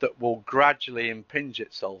that will gradually impinge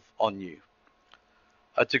itself on you.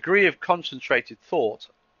 A degree of concentrated thought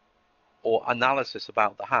or analysis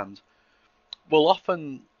about the hand will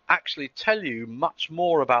often actually tell you much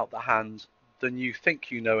more about the hand than you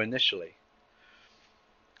think you know initially.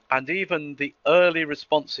 And even the early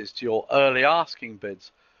responses to your early asking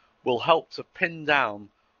bids will help to pin down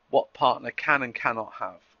what partner can and cannot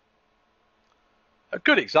have. A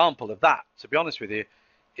good example of that, to be honest with you,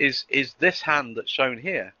 is this hand that's shown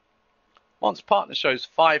here. Once partner shows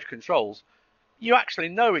 5 controls, you actually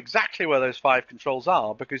know exactly where those 5 controls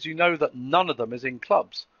are, because you know that none of them is in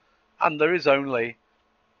clubs, and there is only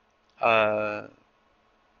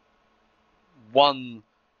one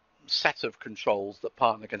set of controls that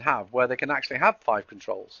partner can have where they can actually have 5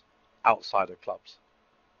 controls outside of clubs,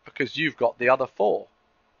 because you've got the other 4.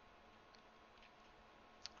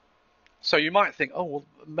 So you might think, oh, well,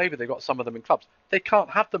 maybe they got some of them in clubs. They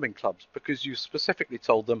can't have them in clubs because you specifically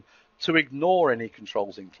told them to ignore any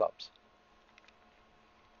controls in clubs.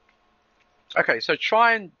 Okay, so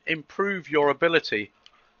try and improve your ability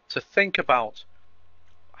to think about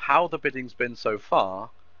how the bidding's been so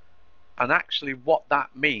far and actually what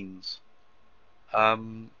that means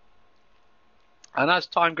And as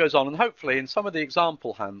time goes on, and hopefully in some of the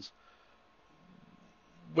example hands,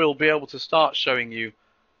 we'll be able to start showing you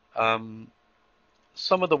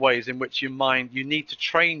some of the ways in which you need to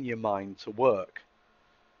train your mind to work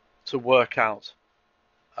out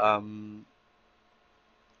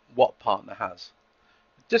what partner has.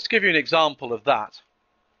 Just to give you an example of that.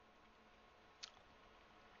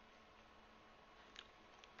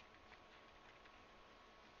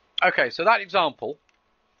 Okay, so that example,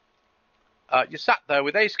 you sat there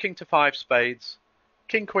with ace, king to 5 spades,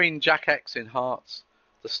 king, queen, jack X in hearts,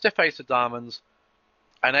 the stiff ace of diamonds,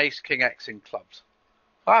 and ace, king X in clubs.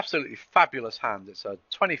 Absolutely fabulous hand. It's a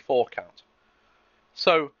 24 count.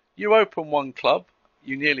 So you open one club,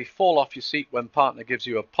 you nearly fall off your seat when partner gives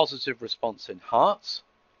you a positive response in hearts.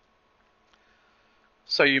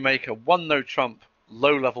 So you make a 1-no trump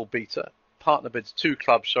low level beater. Partner bids 2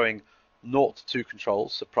 clubs showing 0 to 2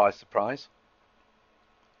 controls. Surprise, surprise.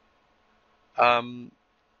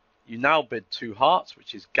 You now bid 2 hearts,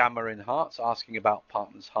 which is gamma in hearts, asking about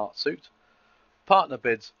partner's heart suit. Partner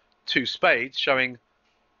bids 2 spades, showing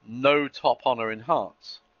no top honor in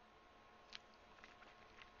hearts.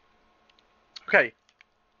 Okay,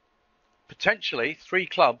 potentially 3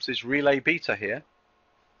 clubs is relay beater here.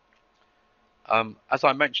 As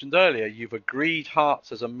I mentioned earlier, you've agreed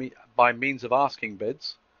hearts by means of asking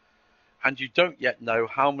bids, and you don't yet know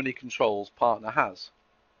how many controls partner has.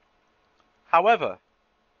 However,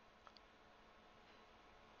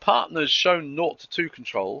 partner's shown 0 to 2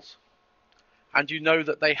 controls, and you know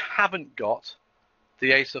that they haven't got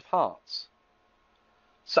the ace of hearts.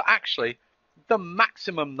 So actually, the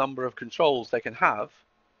maximum number of controls they can have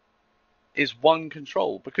is 1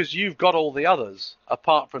 control, because you've got all the others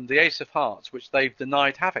apart from the ace of hearts, which they've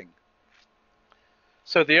denied having.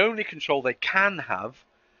 So the only control they can have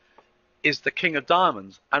is the king of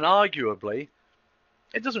diamonds, and arguably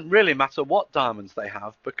it doesn't really matter what diamonds they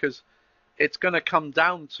have, because it's going to come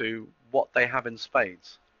down to what they have in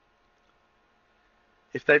spades.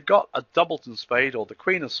 If they've got a doubleton spade or the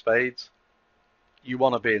queen of spades, you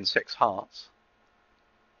want to be in 6 hearts.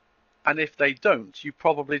 And if they don't, you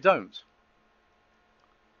probably don't.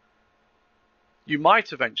 You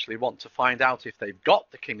might eventually want to find out if they've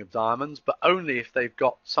got the king of diamonds, but only if they've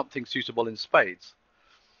got something suitable in spades.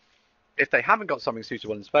 If they haven't got something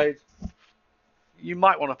suitable in spades, you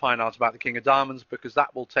might want to find out about the king of diamonds, because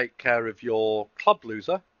that will take care of your club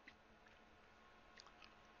loser.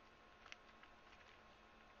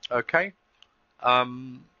 Okay,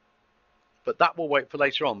 but that will wait for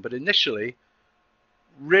later on. But initially,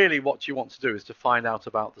 really what you want to do is to find out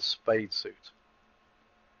about the spade suit.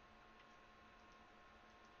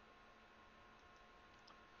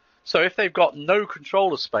 So if they've got no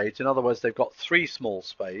control of spades, in other words, they've got 3 small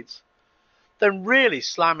spades, then really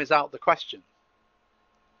slam is out the question.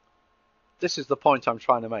 This is the point I'm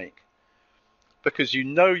trying to make. Because you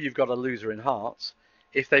know you've got a loser in hearts.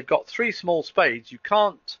 If they've got 3 small spades, you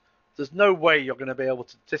can't, there's no way you're going to be able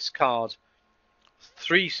to discard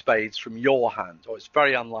 3 spades from your hand, or it's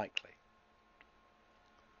very unlikely.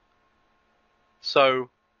 So,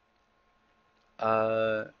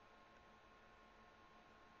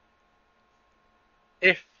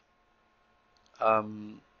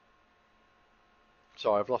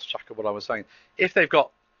 sorry, I've lost track of what I was saying. If they've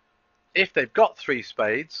got 3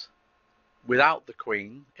 spades without the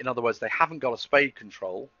queen, in other words, they haven't got a spade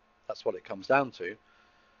control, that's what it comes down to,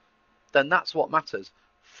 then that's what matters.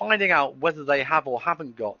 Finding out whether they have or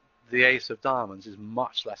haven't got the ace of diamonds is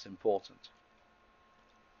much less important.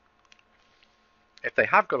 If they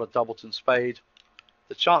have got a doubleton spade,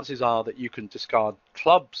 the chances are that you can discard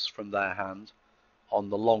clubs from their hand on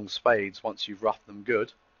the long spades once you've roughed them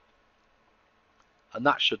good, and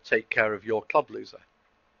that should take care of your club loser.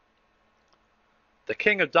 The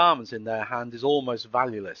king of diamonds in their hand is almost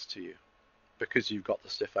valueless to you because you've got the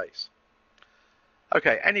stiff ace.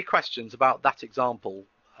 Okay, any questions about that example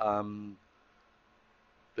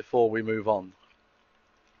before we move on?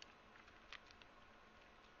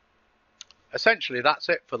 Essentially, that's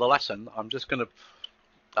it for the lesson. I'm just going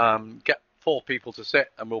to get 4 people to sit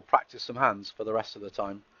and we'll practice some hands for the rest of the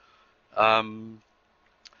time.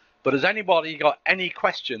 But has anybody got any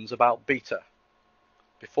questions about beta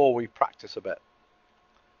before we practice a bit?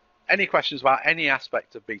 Any questions about any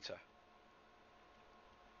aspect of beta?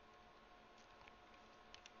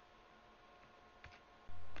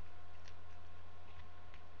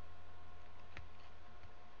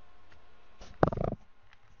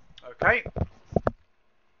 Okay.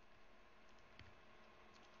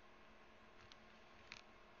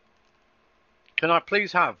 Can I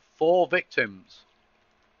please have 4 victims?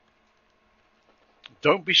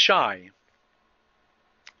 Don't be shy.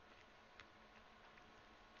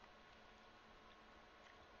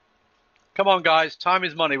 Come on, guys. Time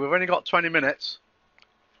is money. We've only got 20 minutes.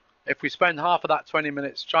 If we spend half of that 20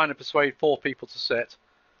 minutes trying to persuade 4 people to sit,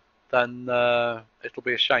 then it'll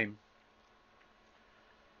be a shame.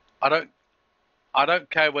 I don't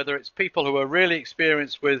care whether it's people who are really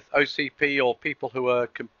experienced with OCP or people who are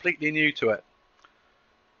completely new to it.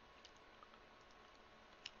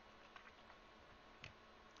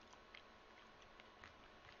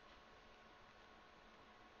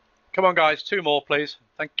 Come on, guys. 2 more, please.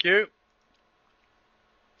 Thank you.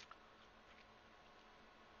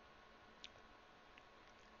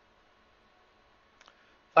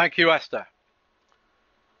 Thank you, Esther.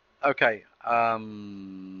 Okay.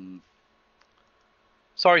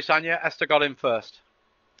 Sorry, Sanya. Esther got in first.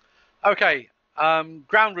 Okay.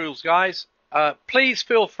 Ground rules, guys. Please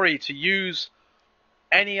feel free to use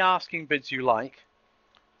any asking bids you like.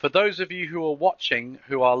 For those of you who are watching,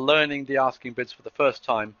 who are learning the asking bids for the first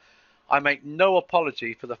time, I make no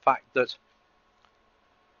apology for the fact that...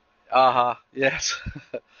 yes.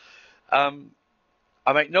 I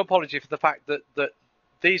make no apology for the fact that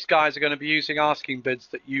these guys are going to be using asking bids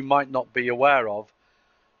that you might not be aware of.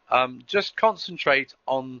 Just concentrate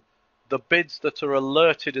on the bids that are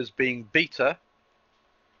alerted as being beta.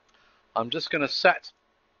 I'm just going to set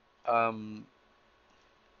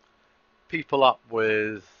people up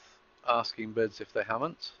with asking bids if they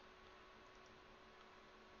haven't.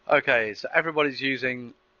 Okay, so everybody's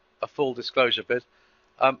using a full disclosure bid.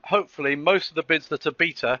 Hopefully most of the bids that are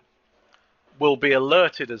beta will be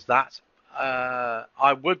alerted as that.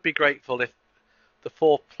 I would be grateful if the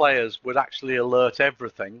 4 players would actually alert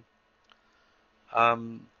everything.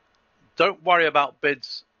 Don't worry about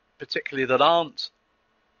bids particularly that aren't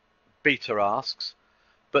beta asks,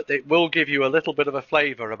 but it will give you a little bit of a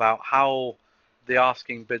flavour about how the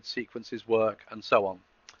asking bid sequences work and so on.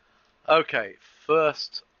 Okay,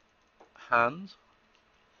 first hand.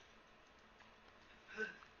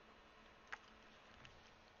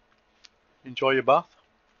 Enjoy your bath.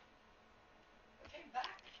 I came back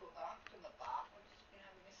after my bath. I've just been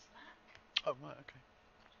having a snack. Oh, right, okay.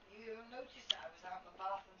 You noticed that I was out of my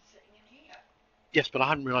bath and sitting in here. Yes, but I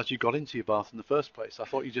hadn't realised you got into your bath in the first place. I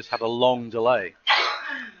thought you just had a long delay.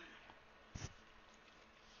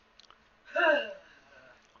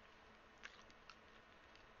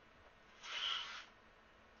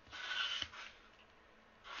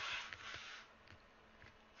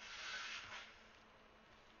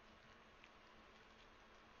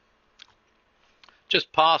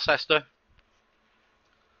 Just pass, Esther.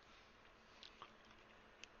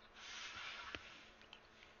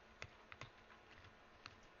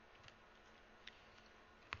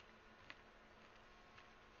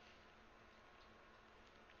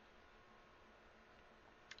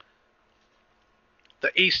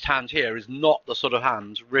 The east hand here is not the sort of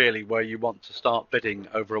hand really where you want to start bidding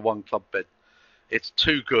over a 1 club bid. It's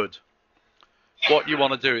too good. What you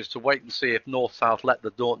want to do is to wait and see if north-south let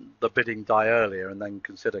the bidding die earlier and then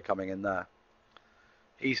consider coming in there.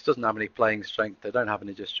 East doesn't have any playing strength. They don't have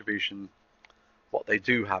any distribution. What they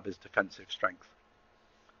do have is defensive strength.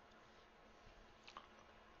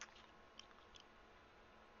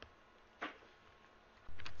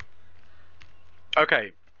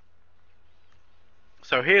 Okay.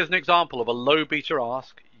 So here's an example of a low beta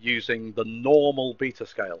ask using the normal beta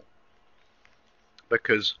scale,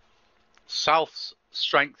 because South's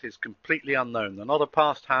strength is completely unknown. They're not a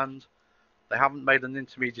passed hand. They haven't made an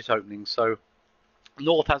intermediate opening, so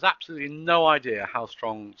North has absolutely no idea how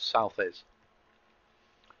strong South is.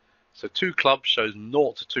 So 2 clubs shows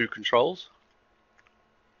 0 to 2 controls.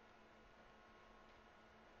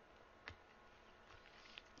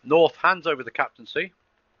 North hands over the captaincy.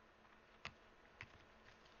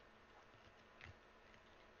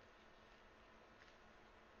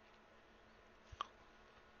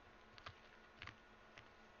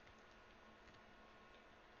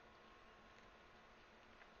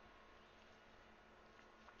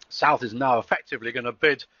 South is now effectively going to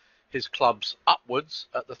bid his clubs upwards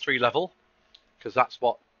at the 3 level, because that's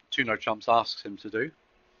what 2 no trumps asks him to do.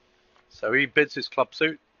 So he bids his club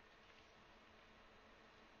suit.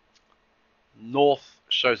 North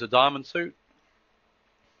shows a diamond suit.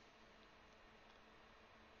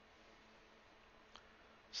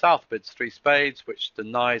 South bids 3 spades, which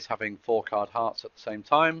denies having 4 card hearts at the same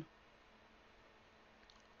time.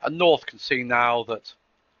 And North can see now that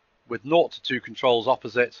with 0 to 2 controls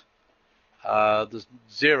opposite, there's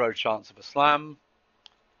 0 chance of a slam,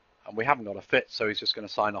 and we haven't got a fit, so he's just going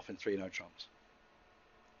to sign off in 3 no trumps.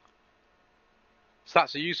 So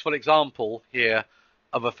that's a useful example here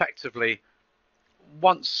of effectively,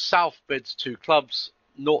 once South bids 2 clubs,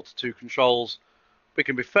 0 to 2 controls, we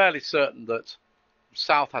can be fairly certain that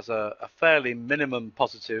South has a fairly minimum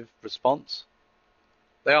positive response.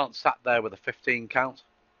 They aren't sat there with a 15 count.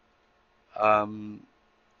 And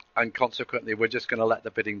consequently, we're just going to let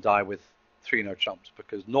the bidding die with 3 no trumps,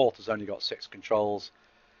 because North has only got 6 controls.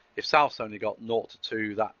 If South's only got 0 to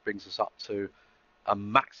 2, that brings us up to a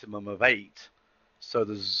maximum of 8. So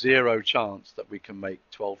there's 0 chance that we can make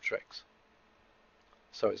 12 tricks.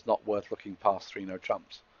 So it's not worth looking past 3 no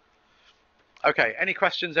trumps. Okay, any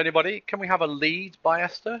questions, anybody? Can we have a lead by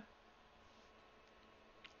Esther?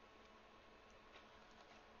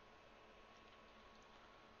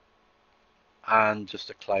 And just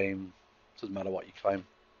a claim. Doesn't matter what you claim.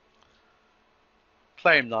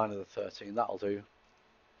 Claim 9 of the 13, that'll do.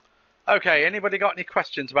 Okay, anybody got any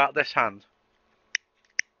questions about this hand?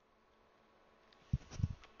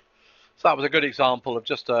 So that was a good example of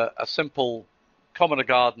just a simple Commoner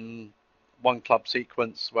Garden 1 club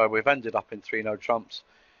sequence where we've ended up in 3 no trumps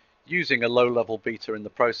using a low-level beater in the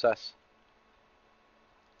process.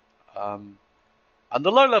 And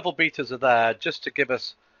the low-level beaters are there just to give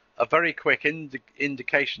us a very quick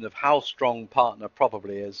indication of how strong partner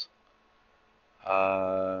probably is.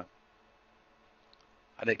 And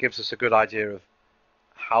it gives us a good idea of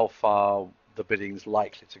how far the bidding's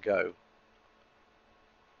likely to go.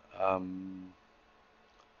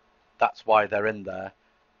 That's why they're in there.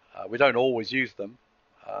 We don't always use them.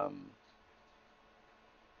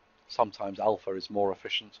 Sometimes alpha is more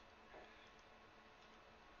efficient.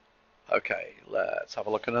 Okay, let's have a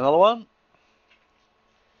look at another one.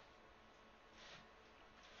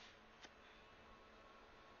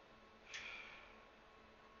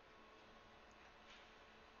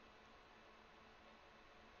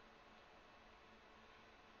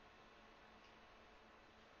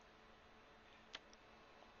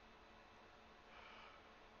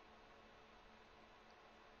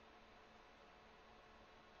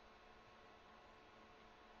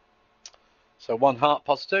 So 1 heart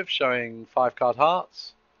positive, showing 5 card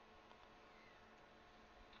hearts.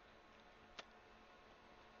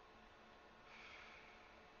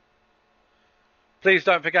 Please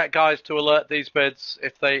don't forget, guys, to alert these bids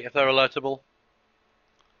if they're alertable.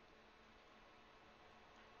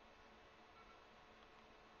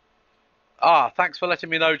 Thanks for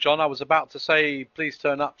letting me know, John. I was about to say please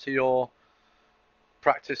turn up to your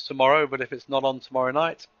practice tomorrow, but if it's not on tomorrow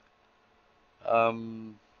night,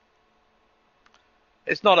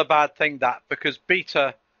 it's not a bad thing, that, because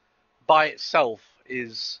beta by itself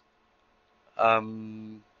is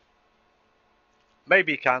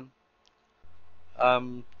maybe you can.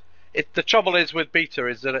 The trouble is with beta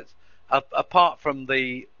is that it's apart from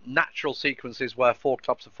the natural sequences where 4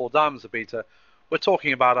 clubs and 4 diamonds are beta, we're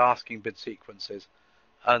talking about asking bid sequences,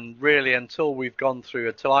 and really until I've gone through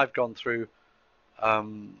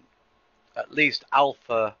at least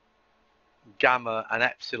alpha, gamma, and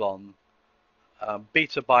epsilon,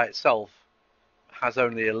 beta by itself has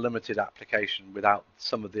only a limited application without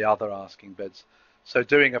some of the other asking bids. So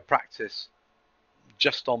doing a practice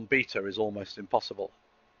just on beta is almost impossible.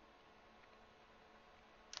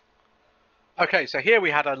 Okay, so here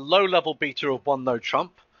we had a low-level beta of 1 no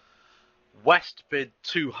trump. West bid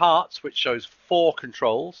 2 hearts, which shows 4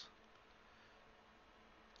 controls.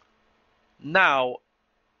 Now,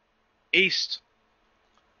 East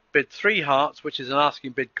bid 3 hearts, which is an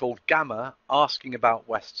asking bid called Gamma, asking about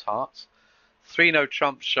West's hearts. 3 no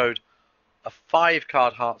trumps showed a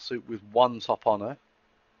 5-card heart suit with 1 top honor.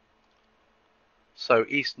 So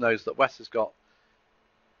East knows that West has got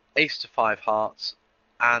Ace to 5 hearts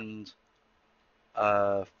and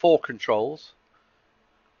 4 controls.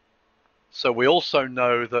 So we also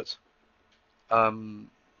know that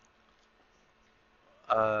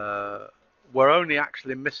we're only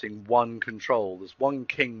actually missing 1 control. There's 1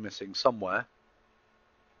 king missing somewhere.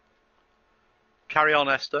 Carry on,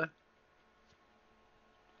 Esther.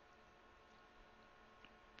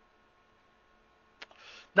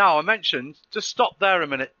 Now, I mentioned, just stop there a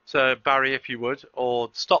minute, Barry, if you would, or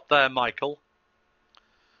stop there, Michael.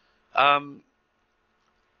 I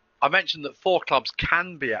mentioned that 4 clubs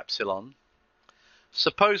can be epsilon.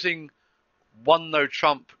 Supposing 1 no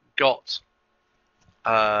trump got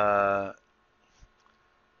a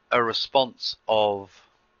response of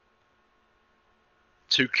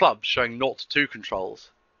 2 clubs showing 0 to 2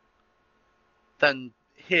 controls, then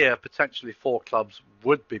here potentially 4 clubs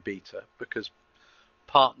would be beta, because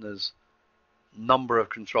partner's number of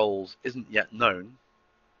controls isn't yet known.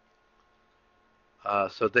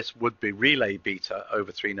 So this would be relay beta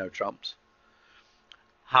over 3 no trumps.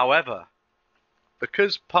 However,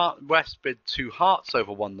 because West bid 2 hearts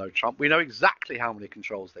over 1 no trump, we know exactly how many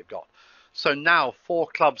controls they've got. So now 4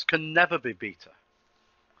 clubs can never be beta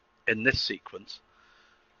in this sequence.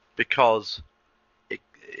 because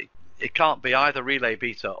it can't be either relay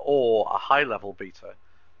beta or a high level beta,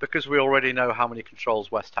 because we already know how many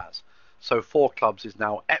controls West has. So 4 clubs is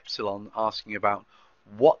now epsilon, asking about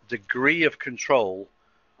what degree of control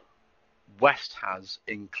West has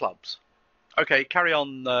in clubs. Okay, carry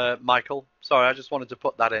on, Michael. Sorry, I just wanted to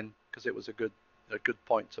put that in because it was a good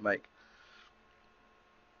point to make.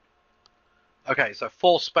 Okay, so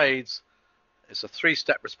 4 spades is a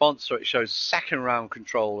 3-step response, so it shows second round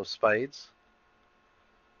control of spades.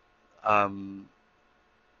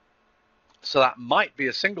 So that might be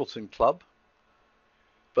a singleton club,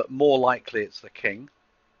 but more likely it's the king.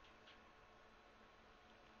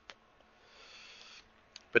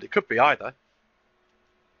 But it could be either.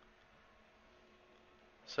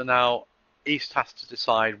 So now East has to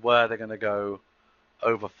decide where they're going to go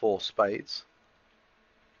over 4 spades.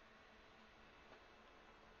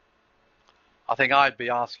 I think I'd be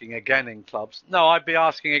asking again in clubs. No, I'd be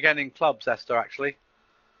asking again in clubs, Esther, actually.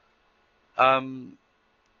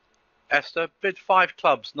 Esther, bid 5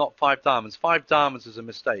 clubs, not 5 diamonds. 5 diamonds is a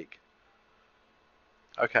mistake.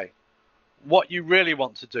 Okay. What you really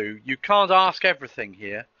want to do, you can't ask everything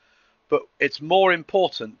here, but it's more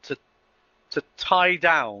important to tie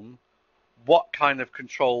down what kind of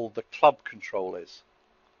control the club control is.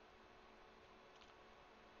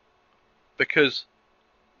 Because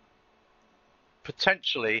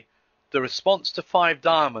potentially the response to 5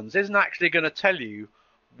 diamonds isn't actually going to tell you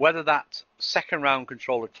whether that second round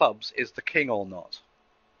control of clubs is the king or not.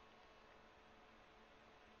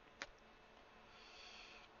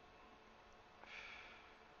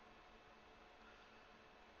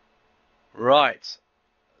 Right.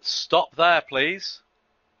 Stop there, please.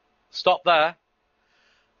 Stop there.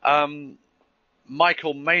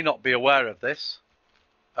 Michael may not be aware of this,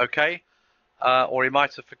 okay? Or he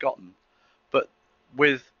might have forgotten. But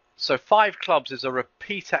so 5 clubs is a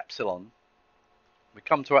repeat epsilon. We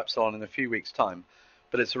come to epsilon in a few weeks' time,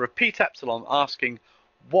 but it's a repeat epsilon asking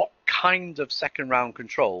what kind of second round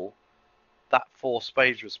control that 4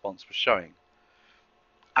 spades response was showing.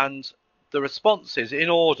 And the responses in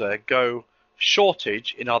order go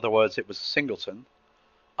shortage, in other words, it was a singleton,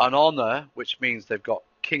 an honor, which means they've got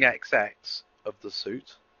king XX of the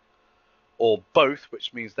suit, or both,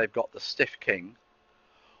 which means they've got the stiff king,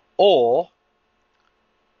 or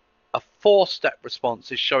a 4-step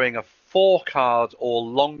response is showing a 4-card or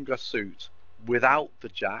longer suit without the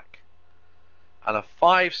jack, and a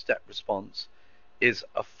 5-step response is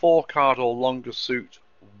a 4-card or longer suit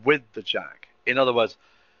with the jack. In other words,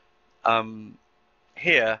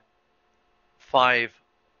 here 5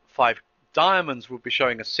 diamonds would be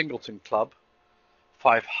showing a singleton club,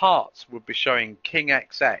 5 hearts would be showing king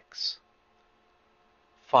XX,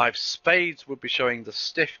 5 spades would be showing the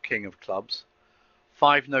stiff king of clubs,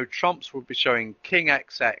 5 no trumps would be showing king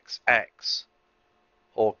XXX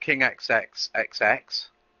or king XXXX,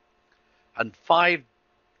 and 5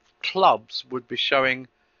 clubs would be showing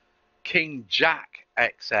king jack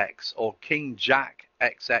XX or king jack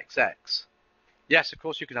XXX. Yes, of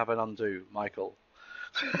course you can have an undo, Michael.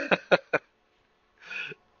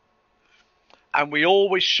 And we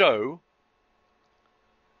always show,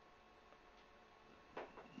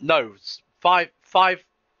 no,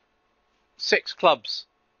 6 clubs,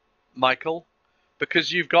 Michael,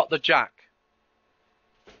 because you've got the jack.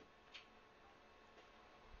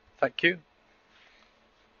 Thank you.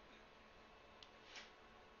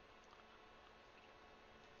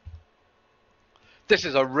 This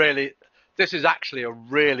is actually a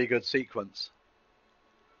really good sequence.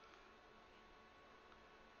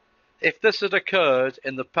 If this had occurred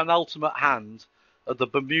in the penultimate hand of the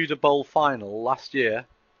Bermuda Bowl final last year,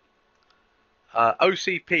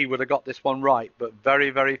 OCP would have got this one right, but very,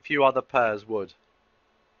 very few other pairs would.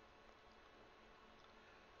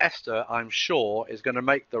 Esther, I'm sure, is going to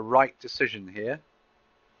make the right decision here.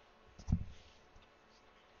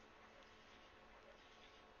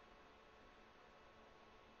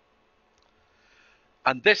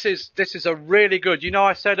 And this is a really good,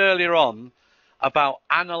 I said earlier on about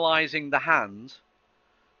analysing the hand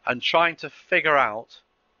and trying to figure out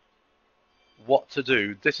what to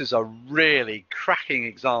do. This is a really cracking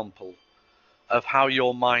example of how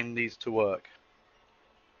your mind needs to work.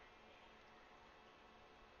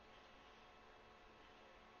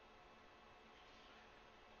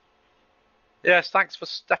 Yes, thanks for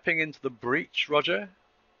stepping into the breach, Roger.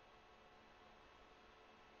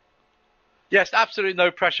 Yes, absolutely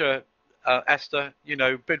no pressure, Esther.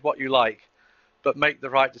 Bid what you like, but make the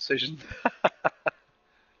right decision.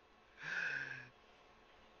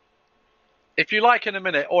 If you like in a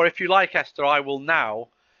minute, or if you like, Esther, I will now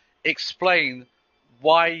explain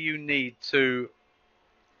why you need to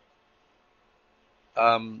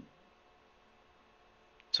to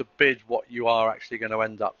bid what you are actually going to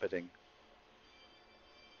end up bidding.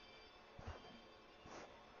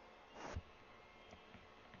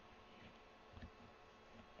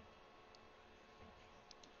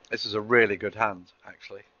 This is a really good hand,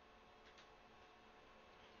 actually.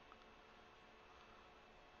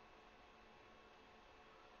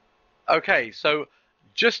 Okay, so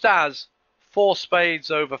just as 4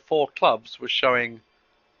 spades over 4 clubs was showing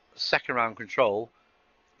second round control,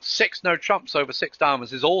 6 no trumps over 6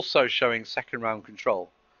 diamonds is also showing second round control.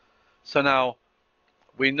 So now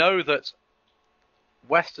we know that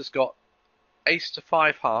West has got ace to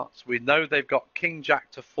 5 hearts. We know they've got king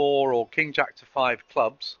jack to 4 or king jack to 5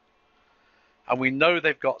 clubs. And we know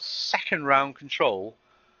they've got second round control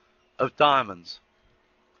of diamonds.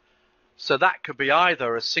 So that could be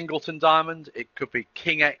either a singleton diamond, it could be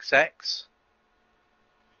king XX,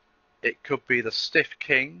 it could be the stiff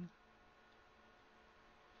king,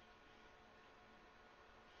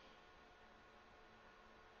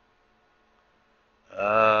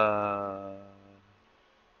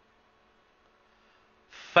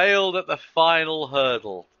 failed at the final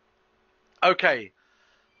hurdle. Okay,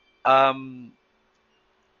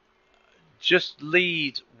 just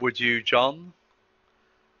lead, would you, John,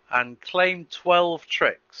 and claim 12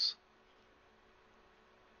 tricks.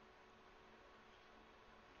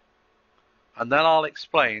 And then I'll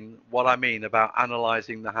explain what I mean about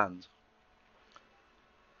analysing the hand.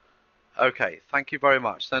 Okay, thank you very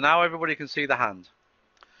much. So now everybody can see the hand.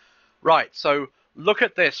 Right, so look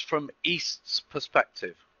at this from East's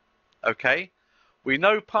perspective. Okay, we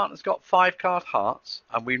know partner's got 5 card hearts,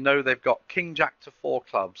 and we know they've got king jack to 4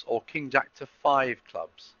 clubs or king jack to 5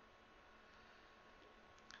 clubs.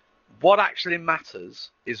 What actually matters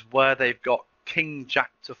is where they've got king jack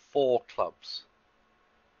to 4 clubs.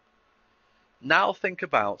 Now think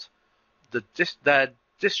about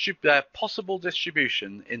their possible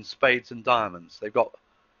distribution in spades and diamonds. They've got...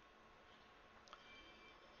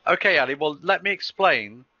 Okay, Ali, well, let me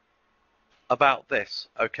explain about this,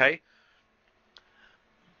 okay?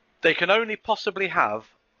 They can only possibly have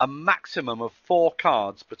a maximum of 4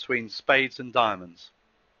 cards between spades and diamonds.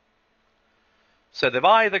 So they've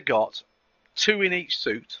either got 2 in each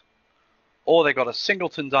suit, or they've got a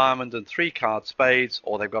singleton diamond and 3 card spades,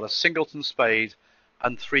 or they've got a singleton spade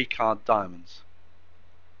and 3 card diamonds.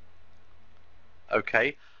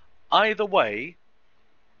 Okay, either way,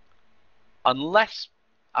 unless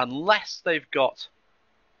they've got,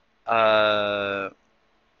 in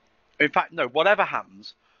fact, no, whatever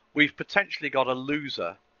happens, we've potentially got a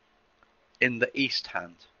loser in the East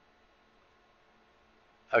hand.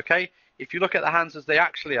 Okay, if you look at the hands as they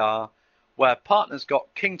actually are, where partner's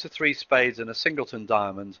got king to 3 spades and a singleton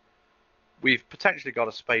diamond, we've potentially got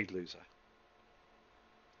a spade loser.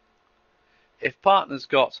 If partner's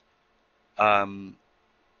got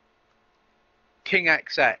king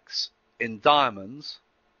XX in diamonds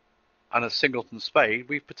and a singleton spade,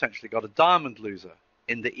 we've potentially got a diamond loser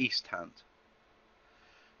in the East hand.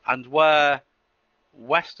 And where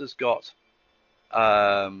West has got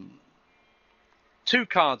 2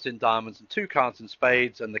 cards in diamonds and 2 cards in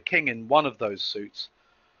spades and the king in one of those suits,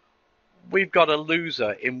 we've got a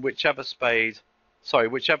loser in whichever suit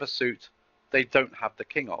they don't have the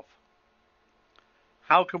king of.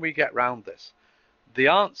 How can we get round this? The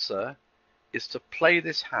answer is to play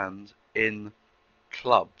this hand in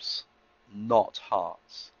clubs, not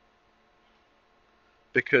hearts.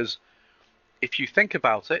 Because if you think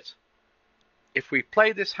about it, if we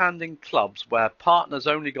play this hand in clubs where partner's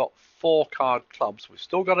only got 4 card clubs, we've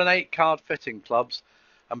still got an 8 card fit in clubs,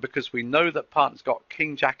 and because we know that partner's got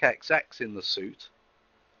king jack XX in the suit,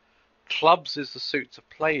 clubs is the suit to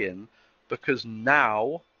play in, because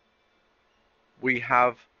now we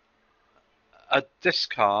have a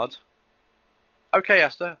discard. Okay,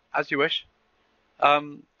 Esther, as you wish.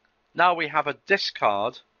 Now we have a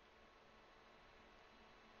discard.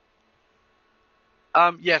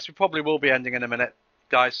 Yes, we probably will be ending in a minute,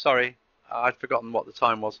 guys. Sorry, I'd forgotten what the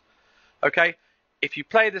time was. Okay, if you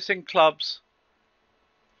play this in clubs,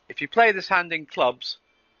 if you play this hand in clubs,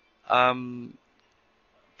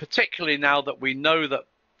 particularly now that we know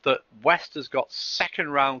that West has got second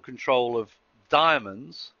round control of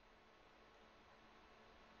diamonds,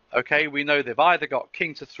 okay, we know they've either got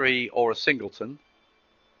king to 3 or a singleton.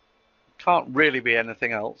 Can't really be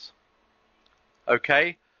anything else.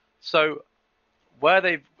 Okay, so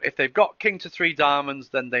if they've got king to 3 diamonds,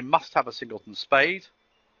 then they must have a singleton spade,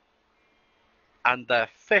 and their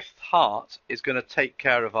 5th heart is going to take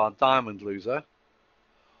care of our diamond loser.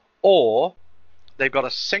 Or they've got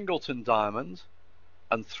a singleton diamond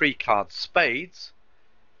and 3 card spades,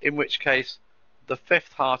 in which case the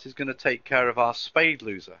 5th heart is going to take care of our spade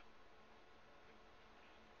loser.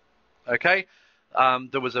 Okay,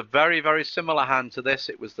 there was a very, very similar hand to this.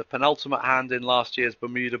 It was the penultimate hand in last year's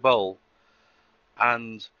Bermuda Bowl,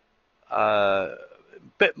 and a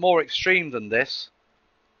bit more extreme than this,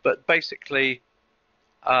 but basically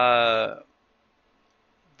the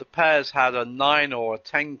pairs had a 9 or a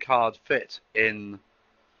 10 card fit in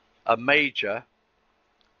a major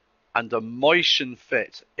and a motion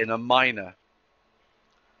fit in a minor,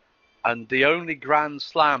 and the only Grand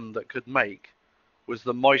Slam that could make was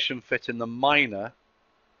the motion fit in the minor,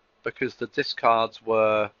 because the discards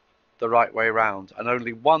were the right way round, and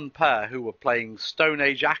only one pair, who were playing Stone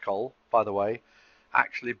Age Ackle, by the way,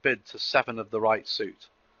 actually bid to 7 of the right suit.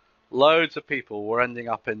 Loads of people were ending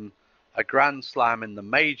up in a Grand Slam in the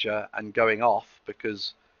major and going off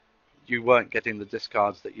because you weren't getting the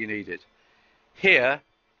discards that you needed. Here,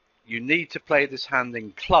 you need to play this hand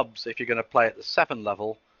in clubs if you're going to play at the 7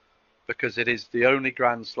 level, because it is the only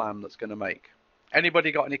Grand Slam that's going to make.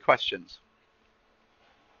 Anybody got any questions?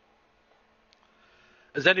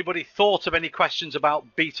 Has anybody thought of any questions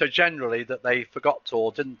about beta generally that they forgot to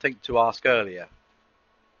or didn't think to ask earlier?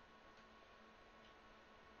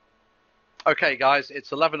 Okay, guys,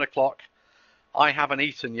 it's 11 o'clock. I haven't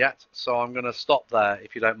eaten yet, so I'm going to stop there,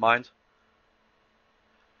 if you don't mind.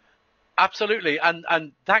 Absolutely,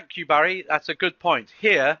 and thank you, Barry. That's a good point.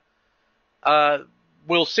 Here,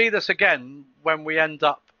 we'll see this again when we end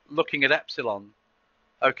up looking at Epsilon.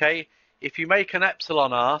 Okay, if you make an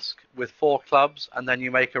Epsilon ask with 4 clubs, and then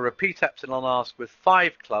you make a repeat Epsilon ask with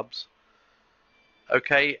 5 clubs,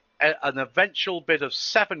 okay, an eventual bid of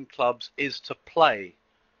 7 clubs is to play,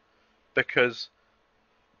 because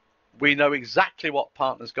we know exactly what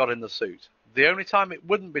partner's got in the suit. The only time it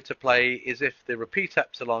wouldn't be to play is if the repeat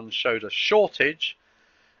Epsilon showed a shortage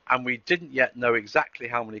and we didn't yet know exactly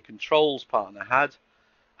how many controls partner had,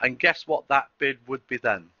 and guess what that bid would be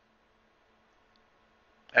then?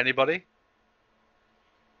 Anybody?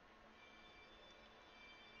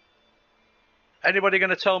 Anybody going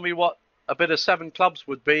to tell me what a bid of 7 clubs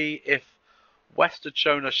would be if West had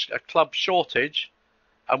shown a club shortage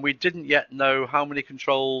and we didn't yet know how many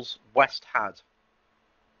controls West had?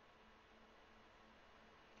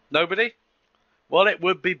 Nobody? Well, it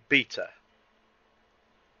would be beta.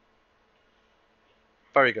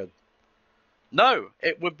 Very good. No,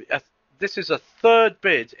 it would be. This is a 3rd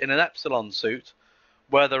bid in an Epsilon suit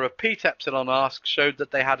where the repeat Epsilon ask showed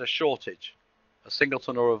that they had a shortage, a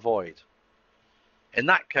singleton or a void. In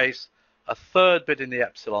that case, a 3rd bid in the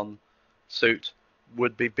Epsilon suit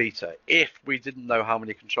would be beta, if we didn't know how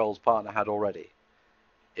many controls partner had already.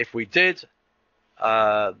 If we did,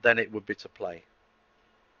 then it would be to play.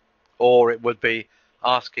 Or it would be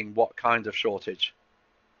asking what kind of shortage.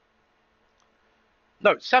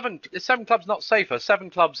 No, 7 clubs not safer. 7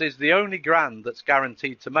 clubs is the only grand that's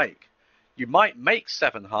guaranteed to make. You might make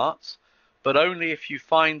 7 hearts, but only if you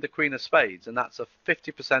find the Queen of Spades, and that's a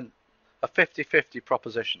 50%, a 50-50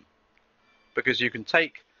 proposition, because you can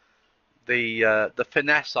take the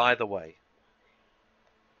finesse either way.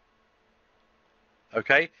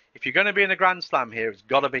 Okay, if you're going to be in a Grand Slam here, it's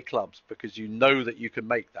got to be clubs, because you know that you can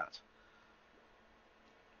make that.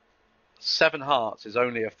 7 hearts is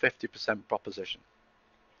only a 50% proposition,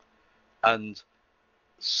 and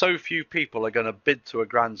so few people are going to bid to a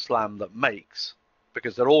Grand Slam that makes,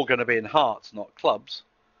 because they're all going to be in hearts, not clubs,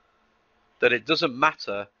 that it doesn't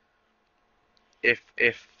matter if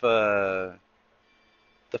the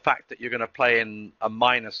fact that you're going to play in a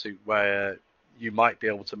minor suit where you might be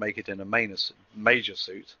able to make it in a major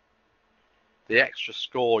suit. The extra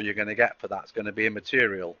score you're going to get for that is going to be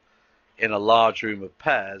immaterial in a large room of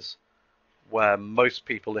pairs, where most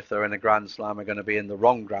people, if they're in a Grand Slam, are going to be in the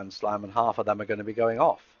wrong Grand Slam, and half of them are going to be going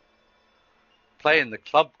off. Play in the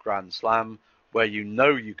club Grand Slam where you know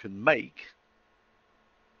you can make,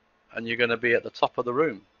 and you're going to be at the top of the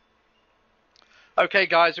room. Okay,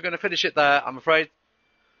 guys, we're going to finish it there, I'm afraid.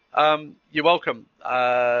 You're welcome.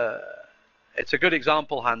 It's a good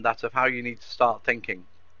example hand, that, of how you need to start thinking.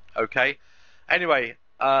 Okay. Anyway,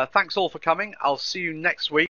 thanks all for coming. I'll see you next week.